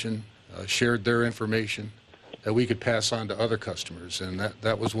information, shared their information that we could pass on to other customers. And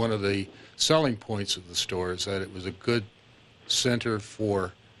that was one of the selling points of the store, is that it was a good center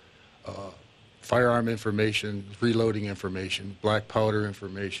for firearm information, reloading information, black powder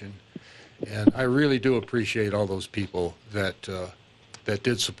information. And I really do appreciate all those people that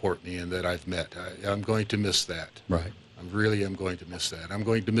did support me and that I've met. I'm going to miss that. Right. I really am going to miss that. I'm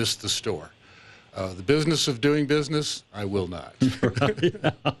going to miss the store. The business of doing business, I will not.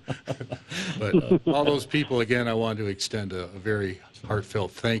 But all those people, again, I want to extend a very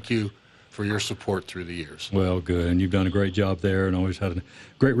heartfelt thank you for your support through the years. Well, good. And you've done a great job there and always had a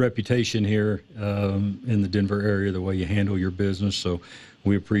great reputation here in the Denver area, the way you handle your business. So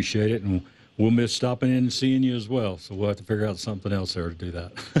we appreciate it. And we'll miss stopping in and seeing you as well. So we'll have to figure out something else there to do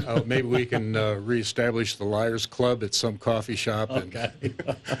that. Maybe we can reestablish the Liars Club at some coffee shop, okay.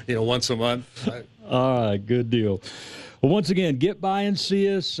 And once a month. All right, good deal. Well, once again, get by and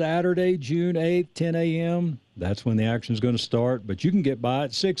see us Saturday, June 8th, 10 a.m. That's when the action is going to start. But you can get by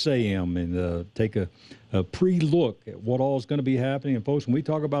at 6 a.m. and take a pre-look at what all is going to be happening. And, folks, when we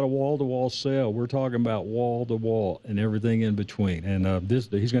talk about a wall-to-wall sale, we're talking about wall-to-wall and everything in between. And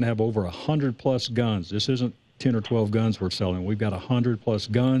he's going to have over 100-plus guns. This isn't 10 or 12 guns we're selling. We've got 100-plus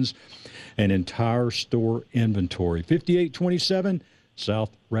guns and entire store inventory. 5827 South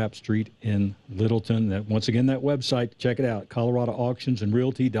Rapp Street in Littleton. Once again, that website, check it out,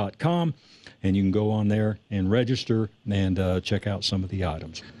 ColoradoAuctionsandRealty.com, and you can go on there and register and check out some of the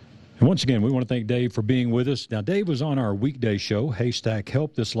items. And once again, we want to thank Dave for being with us. Now, Dave was on our weekday show, Haystack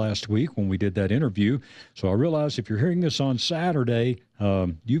Help, this last week when we did that interview. So I realize if you're hearing this on Saturday,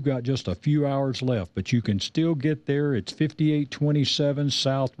 you've got just a few hours left, but you can still get there. It's 5827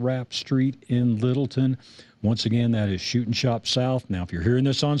 South Rapp Street in Littleton. Once again, that is Shooting Shop South. Now, if you're hearing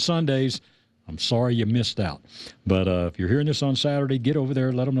this on Sundays, I'm sorry you missed out. But if you're hearing this on Saturday, get over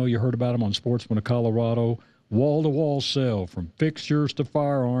there. Let them know you heard about them on Sportsman of Colorado. Wall-to-wall sale, from fixtures to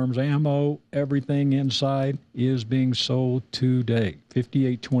firearms, ammo, everything inside is being sold today.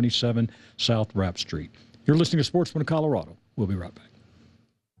 5827 South Rapp Street. You're listening to Sportsman of Colorado. We'll be right back.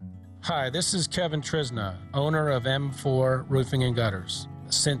 Hi, this is Kevin Trisna, owner of M4 Roofing and Gutters.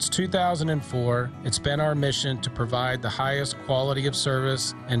 Since 2004, it's been our mission to provide the highest quality of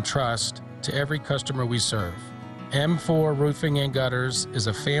service and trust to every customer we serve. M4 Roofing and Gutters is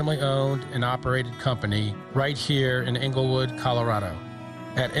a family-owned and operated company right here in Englewood, Colorado.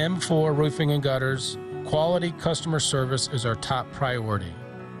 At M4 Roofing and Gutters, quality customer service is our top priority.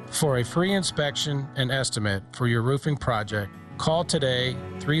 For a free inspection and estimate for your roofing project, call today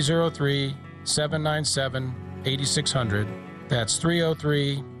 303-797-8600. That's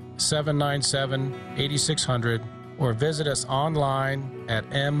 303-797-8600, or visit us online at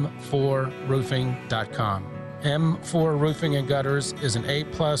m4roofing.com. M4 Roofing and Gutters is an A+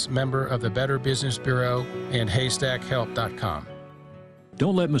 member of the Better Business Bureau and HaystackHelp.com.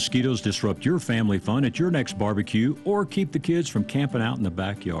 Don't let mosquitoes disrupt your family fun at your next barbecue or keep the kids from camping out in the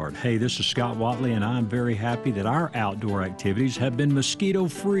backyard. Hey, this is Scott Watley, and I'm very happy that our outdoor activities have been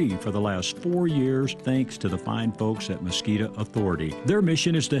mosquito-free for the last 4 years, thanks to the fine folks at Mosquito Authority. Their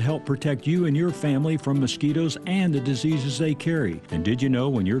mission is to help protect you and your family from mosquitoes and the diseases they carry. And did you know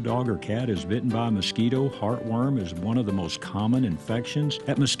when your dog or cat is bitten by a mosquito, heartworm is one of the most common infections?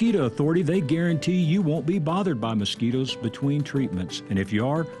 At Mosquito Authority, they guarantee you won't be bothered by mosquitoes between treatments. And if you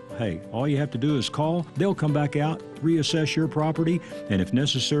are, hey, all you have to do is call. They'll come back out, reassess your property, and if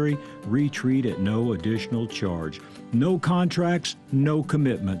necessary, retreat at no additional charge. No contracts, no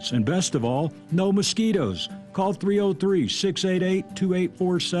commitments, and best of all, no mosquitoes. Call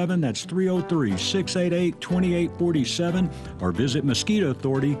 303-688-2847. That's 303-688-2847, or visit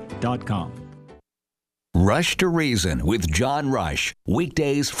mosquitoauthority.com. Rush to Reason with John Rush.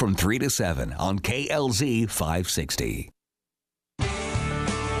 Weekdays from 3 to 7 on KLZ 560.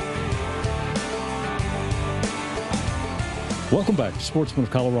 Welcome back to Sportsman of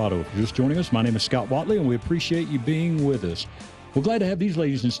Colorado. If you're just joining us, my name is Scott Watley, and we appreciate you being with us. We're glad to have these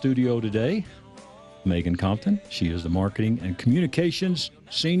ladies in studio today. Megan Compton, she is the Marketing and Communications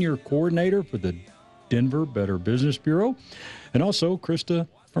Senior Coordinator for the Denver Better Business Bureau, and also Krista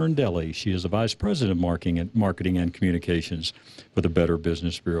Ferndelli. She is the Vice President of Marketing and Communications for the Better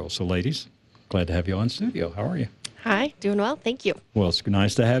Business Bureau. So, ladies, glad to have you on studio. How are you? Hi, doing well. Thank you. Well, it's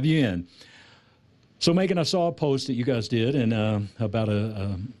nice to have you in. So, Megan, I saw a post that you guys did about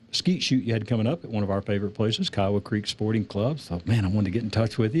a skeet shoot you had coming up at one of our favorite places, Kiowa Creek Sporting Club. So, man, I wanted to get in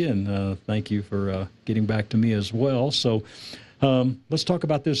touch with you, and thank you for getting back to me as well. So let's talk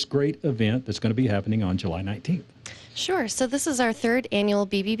about this great event that's going to be happening on July 19th. Sure. So this is our third annual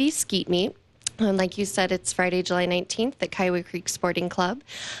BBB Skeet Meet. Like you said, it's Friday, July 19th at Kiowa Creek Sporting Club.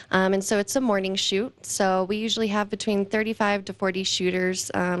 And so it's a morning shoot. So we usually have between 35 to 40 shooters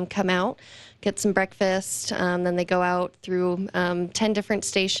come out, get some breakfast. Then they go out through 10 different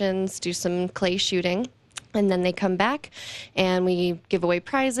stations, do some clay shooting. And then they come back and we give away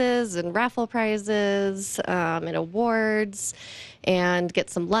prizes and raffle prizes and awards and get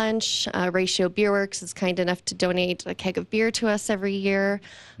some lunch. Ratio Beer Works is kind enough to donate a keg of beer to us every year.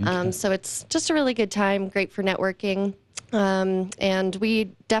 Okay. So it's just a really good time, great for networking. And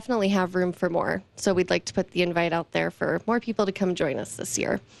we definitely have room for more. So we'd like to put the invite out there for more people to come join us this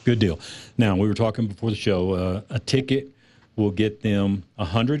year. Good deal. Now, we were talking before the show, a ticket will get them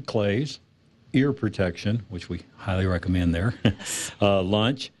 100 clays, ear protection, which we highly recommend there,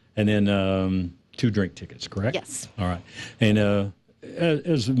 lunch, and then 2 drink tickets, correct? Yes. All right. And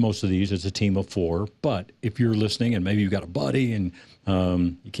as most of these, it's a team of 4. But if you're listening and maybe you've got a buddy and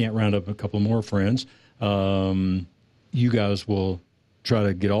you can't round up a couple more friends, you guys will try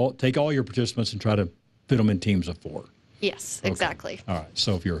to take all your participants and try to fit them in teams of 4. Yes, exactly. Okay. All right.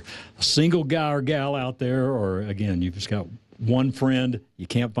 So if you're a single guy or gal out there, or again, you've just got one friend, you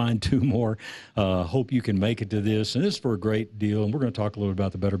can't find 2 more, hope you can make it to this. And this is for a great deal. And we're going to talk a little bit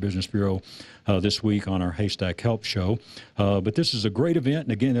about the Better Business Bureau this week on our Haystack Help show. But this is a great event.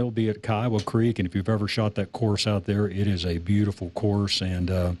 And again, it'll be at Kiowa Creek. And if you've ever shot that course out there, it is a beautiful course. And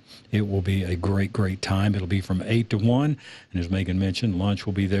it will be a great, great time. It'll be from 8 to 1. And as Megan mentioned, lunch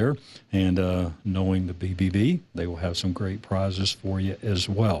will be there. And knowing the BBB, they will have some great prizes for you as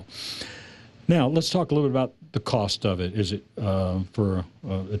well. Now, let's talk a little bit about the cost of it. Is it for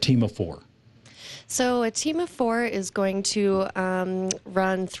a team of 4? So a team of 4 is going to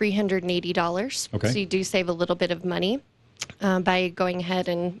run $380. Okay. So you do save a little bit of money by going ahead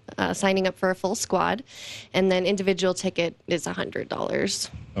and signing up for a full squad. And then individual ticket is $100.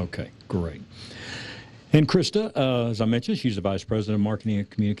 Okay, great. And Krista, as I mentioned, she's the Vice President of Marketing and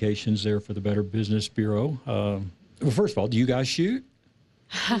Communications there for the Better Business Bureau. Well, first of all, do you guys shoot?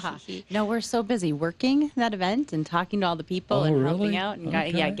 No, we're so busy working that event and talking to all the people and really? helping out and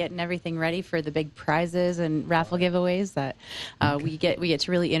getting everything ready for the big prizes and raffle giveaways that we get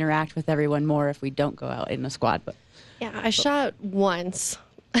to really interact with everyone more if we don't go out in a squad. But yeah, I shot once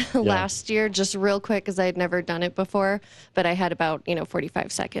last year, just real quick because I had never done it before, but I had about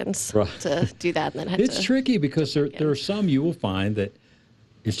 45 seconds to do that, and then had It's tricky because there are some you will find that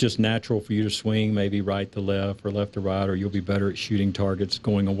it's just natural for you to swing maybe right to left or left to right, or you'll be better at shooting targets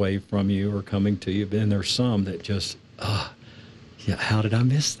going away from you or coming to you. But then there's some that just, how did I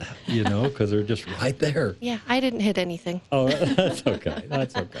miss that? Because they're just right there. Yeah, I didn't hit anything. Oh, that's okay.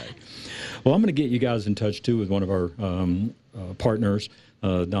 That's okay. Well, I'm going to get you guys in touch, too, with one of our partners,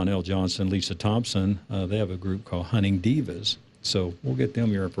 Donnell Johnson, Lisa Thompson. They have a group called Hunting Divas. So we'll get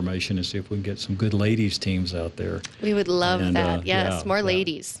them your information and see if we can get some good ladies teams out there. We would love that. Yes, more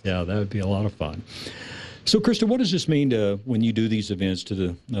ladies. Yeah, that would be a lot of fun. So, Krista, what does this mean when you do these events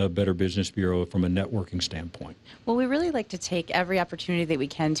to the Better Business Bureau from a networking standpoint? Well, we really like to take every opportunity that we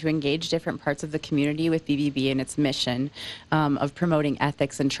can to engage different parts of the community with BBB and its mission of promoting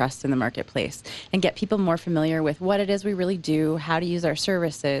ethics and trust in the marketplace, and get people more familiar with what it is we really do, how to use our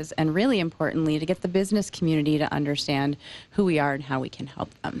services, and really importantly, to get the business community to understand who we are and how we can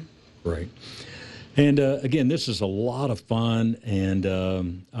help them. Right. And again, this is a lot of fun, and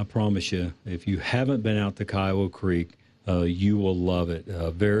I promise you, if you haven't been out to Kiowa Creek, you will love it. A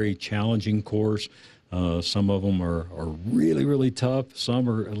very challenging course. Some of them are really, really tough. Some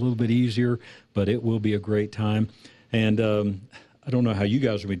are a little bit easier, but it will be a great time. And I don't know how you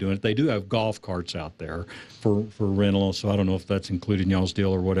guys will be doing it. They do have golf carts out there for rental, so I don't know if that's included in y'all's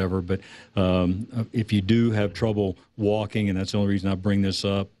deal or whatever. But if you do have trouble walking, and that's the only reason I bring this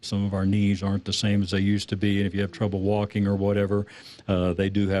up, some of our knees aren't the same as they used to be, and if you have trouble walking or whatever, they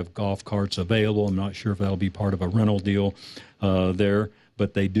do have golf carts available. I'm not sure if that'll be part of a rental deal there,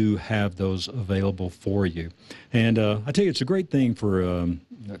 but they do have those available for you. And I tell you, it's a great thing for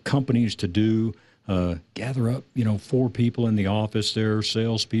companies to do. Gather up, 4 people in the office there,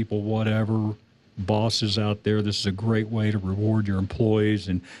 salespeople, whatever, bosses out there. This is a great way to reward your employees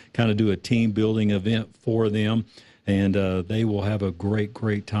and kind of do a team building event for them. And they will have a great,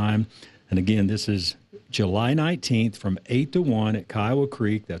 great time. And again, this is July 19th from 8 to 1 at Kiowa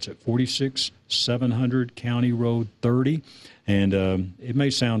Creek. That's at 46700 County Road 30. And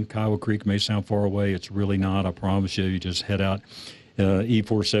Kiowa Creek may sound far away. It's really not. I promise you. You just head out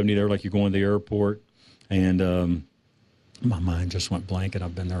E470 there like you're going to the airport. And my mind just went blank, and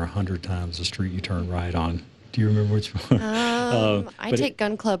I've been there 100 times, the street you turn right on. Do you remember which one? I take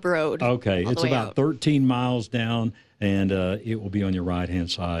Gun Club Road. Okay. It's about 13 miles down, and it will be on your right-hand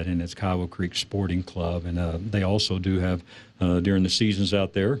side, and it's Kiowa Creek Sporting Club. And they also do have, during the seasons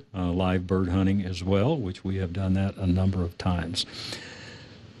out there, live bird hunting as well, which we have done that a number of times.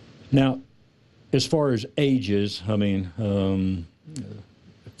 Now, as far as ages, I mean,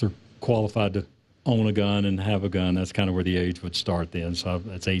 if they're qualified to own a gun and have a gun, that's kind of where the age would start then. So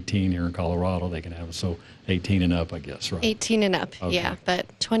that's 18 here in Colorado. They can have it. So 18 and up, I guess, right? 18 and up, okay. Yeah. But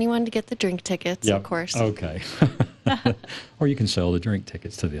 21 to get the drink tickets, Yep. Of course. Okay. Or you can sell the drink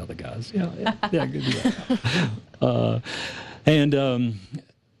tickets to the other guys. Yeah, good deal.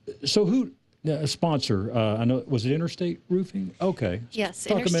 So who... a sponsor, I know, was it Interstate Roofing? Okay. Yes,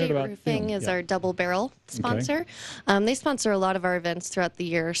 Talk Interstate about, Roofing is our double barrel sponsor. Okay. They sponsor a lot of our events throughout the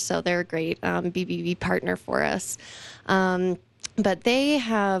year, so they're a great BBB partner for us. But they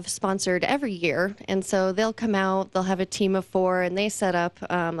have sponsored every year, and so they'll come out, they'll have a team of 4, and they set up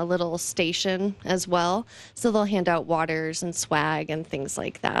a little station as well. So they'll hand out waters and swag and things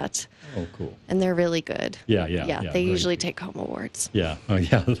like that. Oh, cool. And they're really good. Yeah. They usually take home awards. Yeah.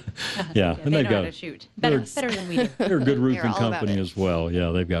 Yeah. And they know how to shoot. Better than we do. They're a good roofing company as well.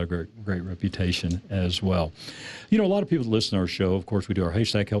 Yeah, they've got a great reputation as well. A lot of people that listen to our show, of course, we do our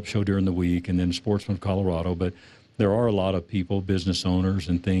Haystack Help show during the week and then Sportsman of Colorado, but there are a lot of people, business owners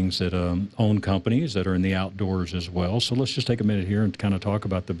and things that own companies that are in the outdoors as well. So let's just take a minute here and kind of talk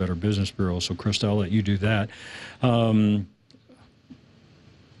about the Better Business Bureau. So, Krista, I'll let you do that.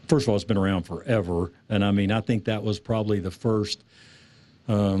 First of all, it's been around forever. And, I think that was probably the first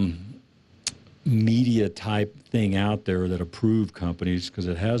media-type thing out there that approved companies, because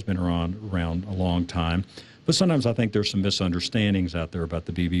it has been around a long time. But sometimes I think there's some misunderstandings out there about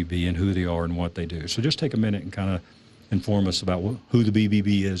the BBB and who they are and what they do. So just take a minute and kind of inform us about who the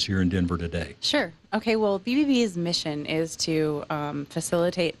BBB is here in Denver today. Sure. Okay, well, BBB's mission is to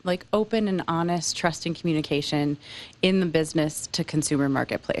facilitate open and honest, trusting communication in the business to consumer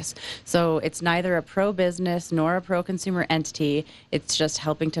marketplace. So it's neither a pro-business nor a pro-consumer entity. It's just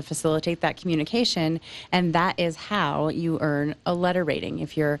helping to facilitate that communication, and that is how you earn a letter rating.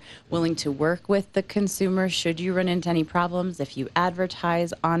 If you're willing to work with the consumer, should you run into any problems, if you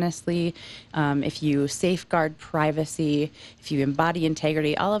advertise honestly, if you safeguard privacy, if you embody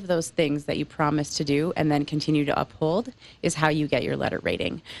integrity, all of those things that you promise to do and then continue to uphold is how you get your letter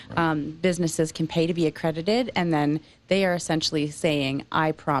rating. Right. Businesses can pay to be accredited, and then they are essentially saying,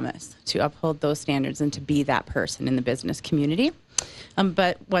 I promise to uphold those standards and to be that person in the business community.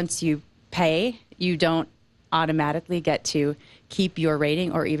 But once you pay, you don't automatically get to keep your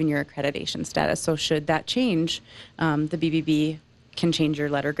rating or even your accreditation status. So should that change, the BBB can change your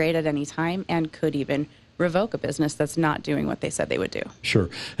letter grade at any time and could even revoke a business that's not doing what they said they would do.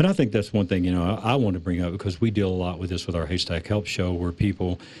 Sure. And I think that's one thing, I want to bring up, because we deal a lot with this with our Haystack Help show, where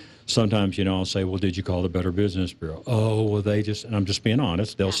people sometimes, I'll say, well, did you call the Better Business Bureau? Oh, well, and I'm just being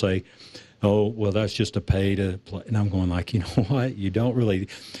honest, they'll say, oh, well, that's just a pay to play. And I'm going like, you know what? You don't really,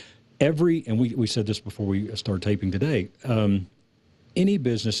 and we said this before we started taping today, any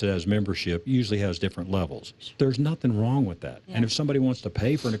business that has membership usually has different levels. There's nothing wrong with that. Yeah. And if somebody wants to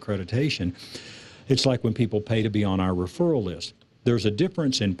pay for an accreditation, it's like when people pay to be on our referral list. There's a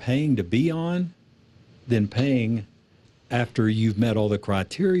difference in paying to be on than paying after you've met all the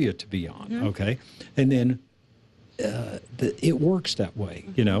criteria to be on, okay? And then it works that way,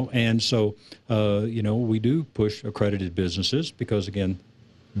 And so, we do push accredited businesses because, again,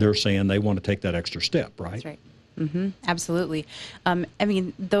 they're saying they want to take that extra step, right? That's right. Absolutely.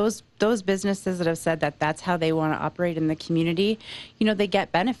 Those businesses that have said that that's how they want to operate in the community, they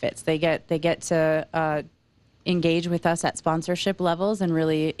get benefits. They get to engage with us at sponsorship levels and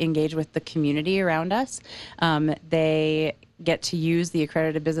really engage with the community around us. They get to use the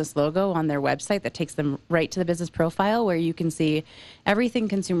accredited business logo on their website that takes them right to the business profile where you can see everything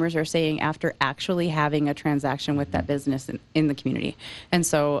consumers are saying after actually having a transaction with that business in the community. And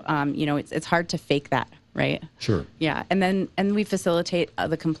so, it's hard to fake that. Right? Sure. Yeah. And we facilitate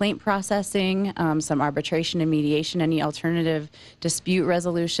the complaint processing, some arbitration and mediation, any alternative dispute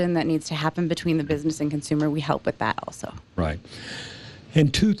resolution that needs to happen between the business and consumer. We help with that also. Right.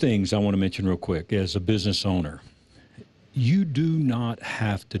 And two things I want to mention real quick. As a business owner, you do not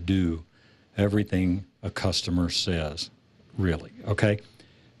have to do everything a customer says, really, okay?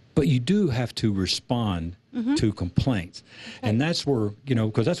 But you do have to respond to complaints. Okay. And that's where,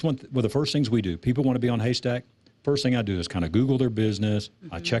 because that's one of the first things we do. People want to be on Haystack. First thing I do is kind of Google their business.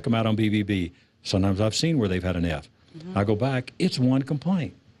 I check them out on BBB. Sometimes I've seen where they've had an F. I go back, it's one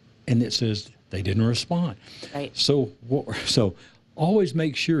complaint. And it says they didn't respond. Right. So always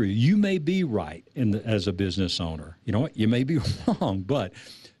make sure you may be right as a business owner. You know what? You may be wrong. But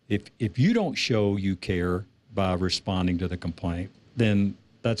if you don't show you care by responding to the complaint, then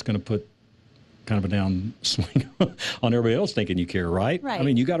that's going to put kind of a downswing on everybody else thinking you care, right? Right. I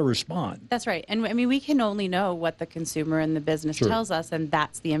mean, you got to respond. That's right. And we can only know what the consumer and the business tells us, and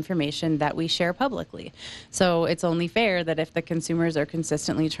that's the information that we share publicly. So it's only fair that if the consumers are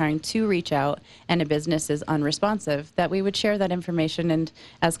consistently trying to reach out and a business is unresponsive, that we would share that information and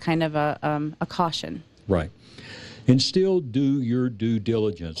as kind of a caution. Right. And still do your due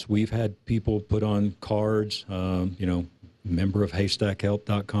diligence. We've had people put on cards, member of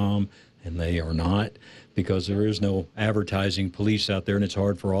haystackhelp.com, and they are not, because there is no advertising police out there, and it's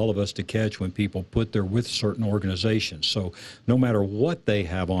hard for all of us to catch when people put they're with certain organizations. So no matter what they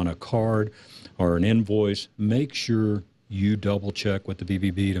have on a card or an invoice, make sure you double check with the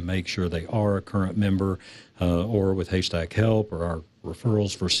BBB to make sure they are a current member, or with Haystack Help or our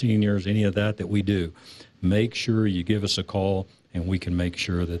referrals for seniors, any of that we do. Make sure you give us a call, and we can make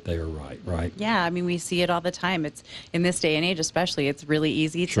sure that they are right? Yeah, we see it all the time. It's in this day and age especially, it's really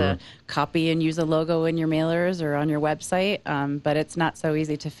easy to copy and use a logo in your mailers or on your website, but it's not so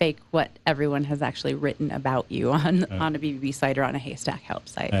easy to fake what everyone has actually written about you on a BBB site or on a Haystack Help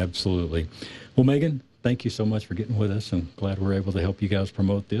site. Absolutely. Well, Megan, thank you so much for getting with us, and glad we're able to help you guys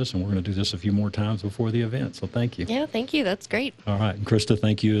promote this, and we're going to do this a few more times before the event, so thank you. Yeah, thank you. That's great. All right, and Krista,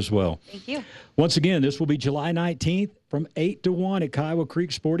 thank you as well. Thank you. Once again, this will be July 19th from 8 to 1 at Kiowa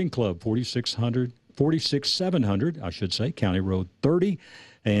Creek Sporting Club, 46700, I should say, County Road 30.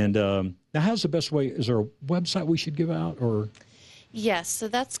 And now, how's the best way? Is there a website we should give out, or? Yes, so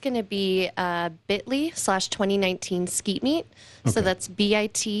that's going to be bit.ly/2019 Skeet Meet. Okay. So that's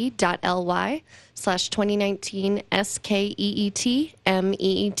bit.ly/2019 SKEET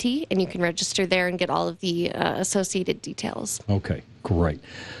MEET, and you can register there and get all of the associated details. Okay, great.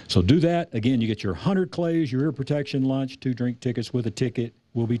 So do that. Again, you get your 100 clays, your ear protection lunch, 2 drink tickets with a ticket.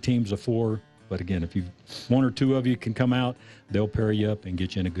 We'll be teams of 4. But again, if one or two of you can come out, they'll pair you up and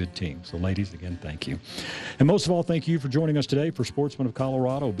get you in a good team. So, ladies, again, thank you. And most of all, thank you for joining us today for Sportsman of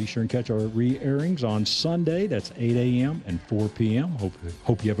Colorado. Be sure and catch our re-airings on Sunday. That's 8 a.m. and 4 p.m.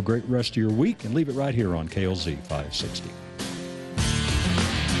 Hope you have a great rest of your week, and leave it right here on KLZ 560.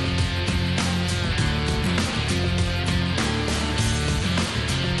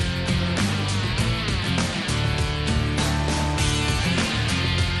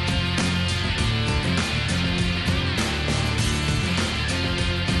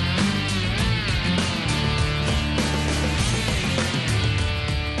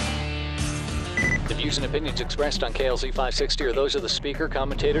 Opinions expressed on KLZ 560 are those of the speaker,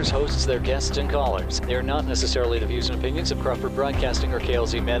 commentators, hosts, their guests, and callers. They are not necessarily the views and opinions of Crawford Broadcasting or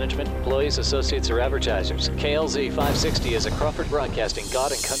KLZ management, employees, associates, or advertisers. KLZ 560 is a Crawford Broadcasting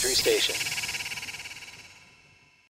God and Country station.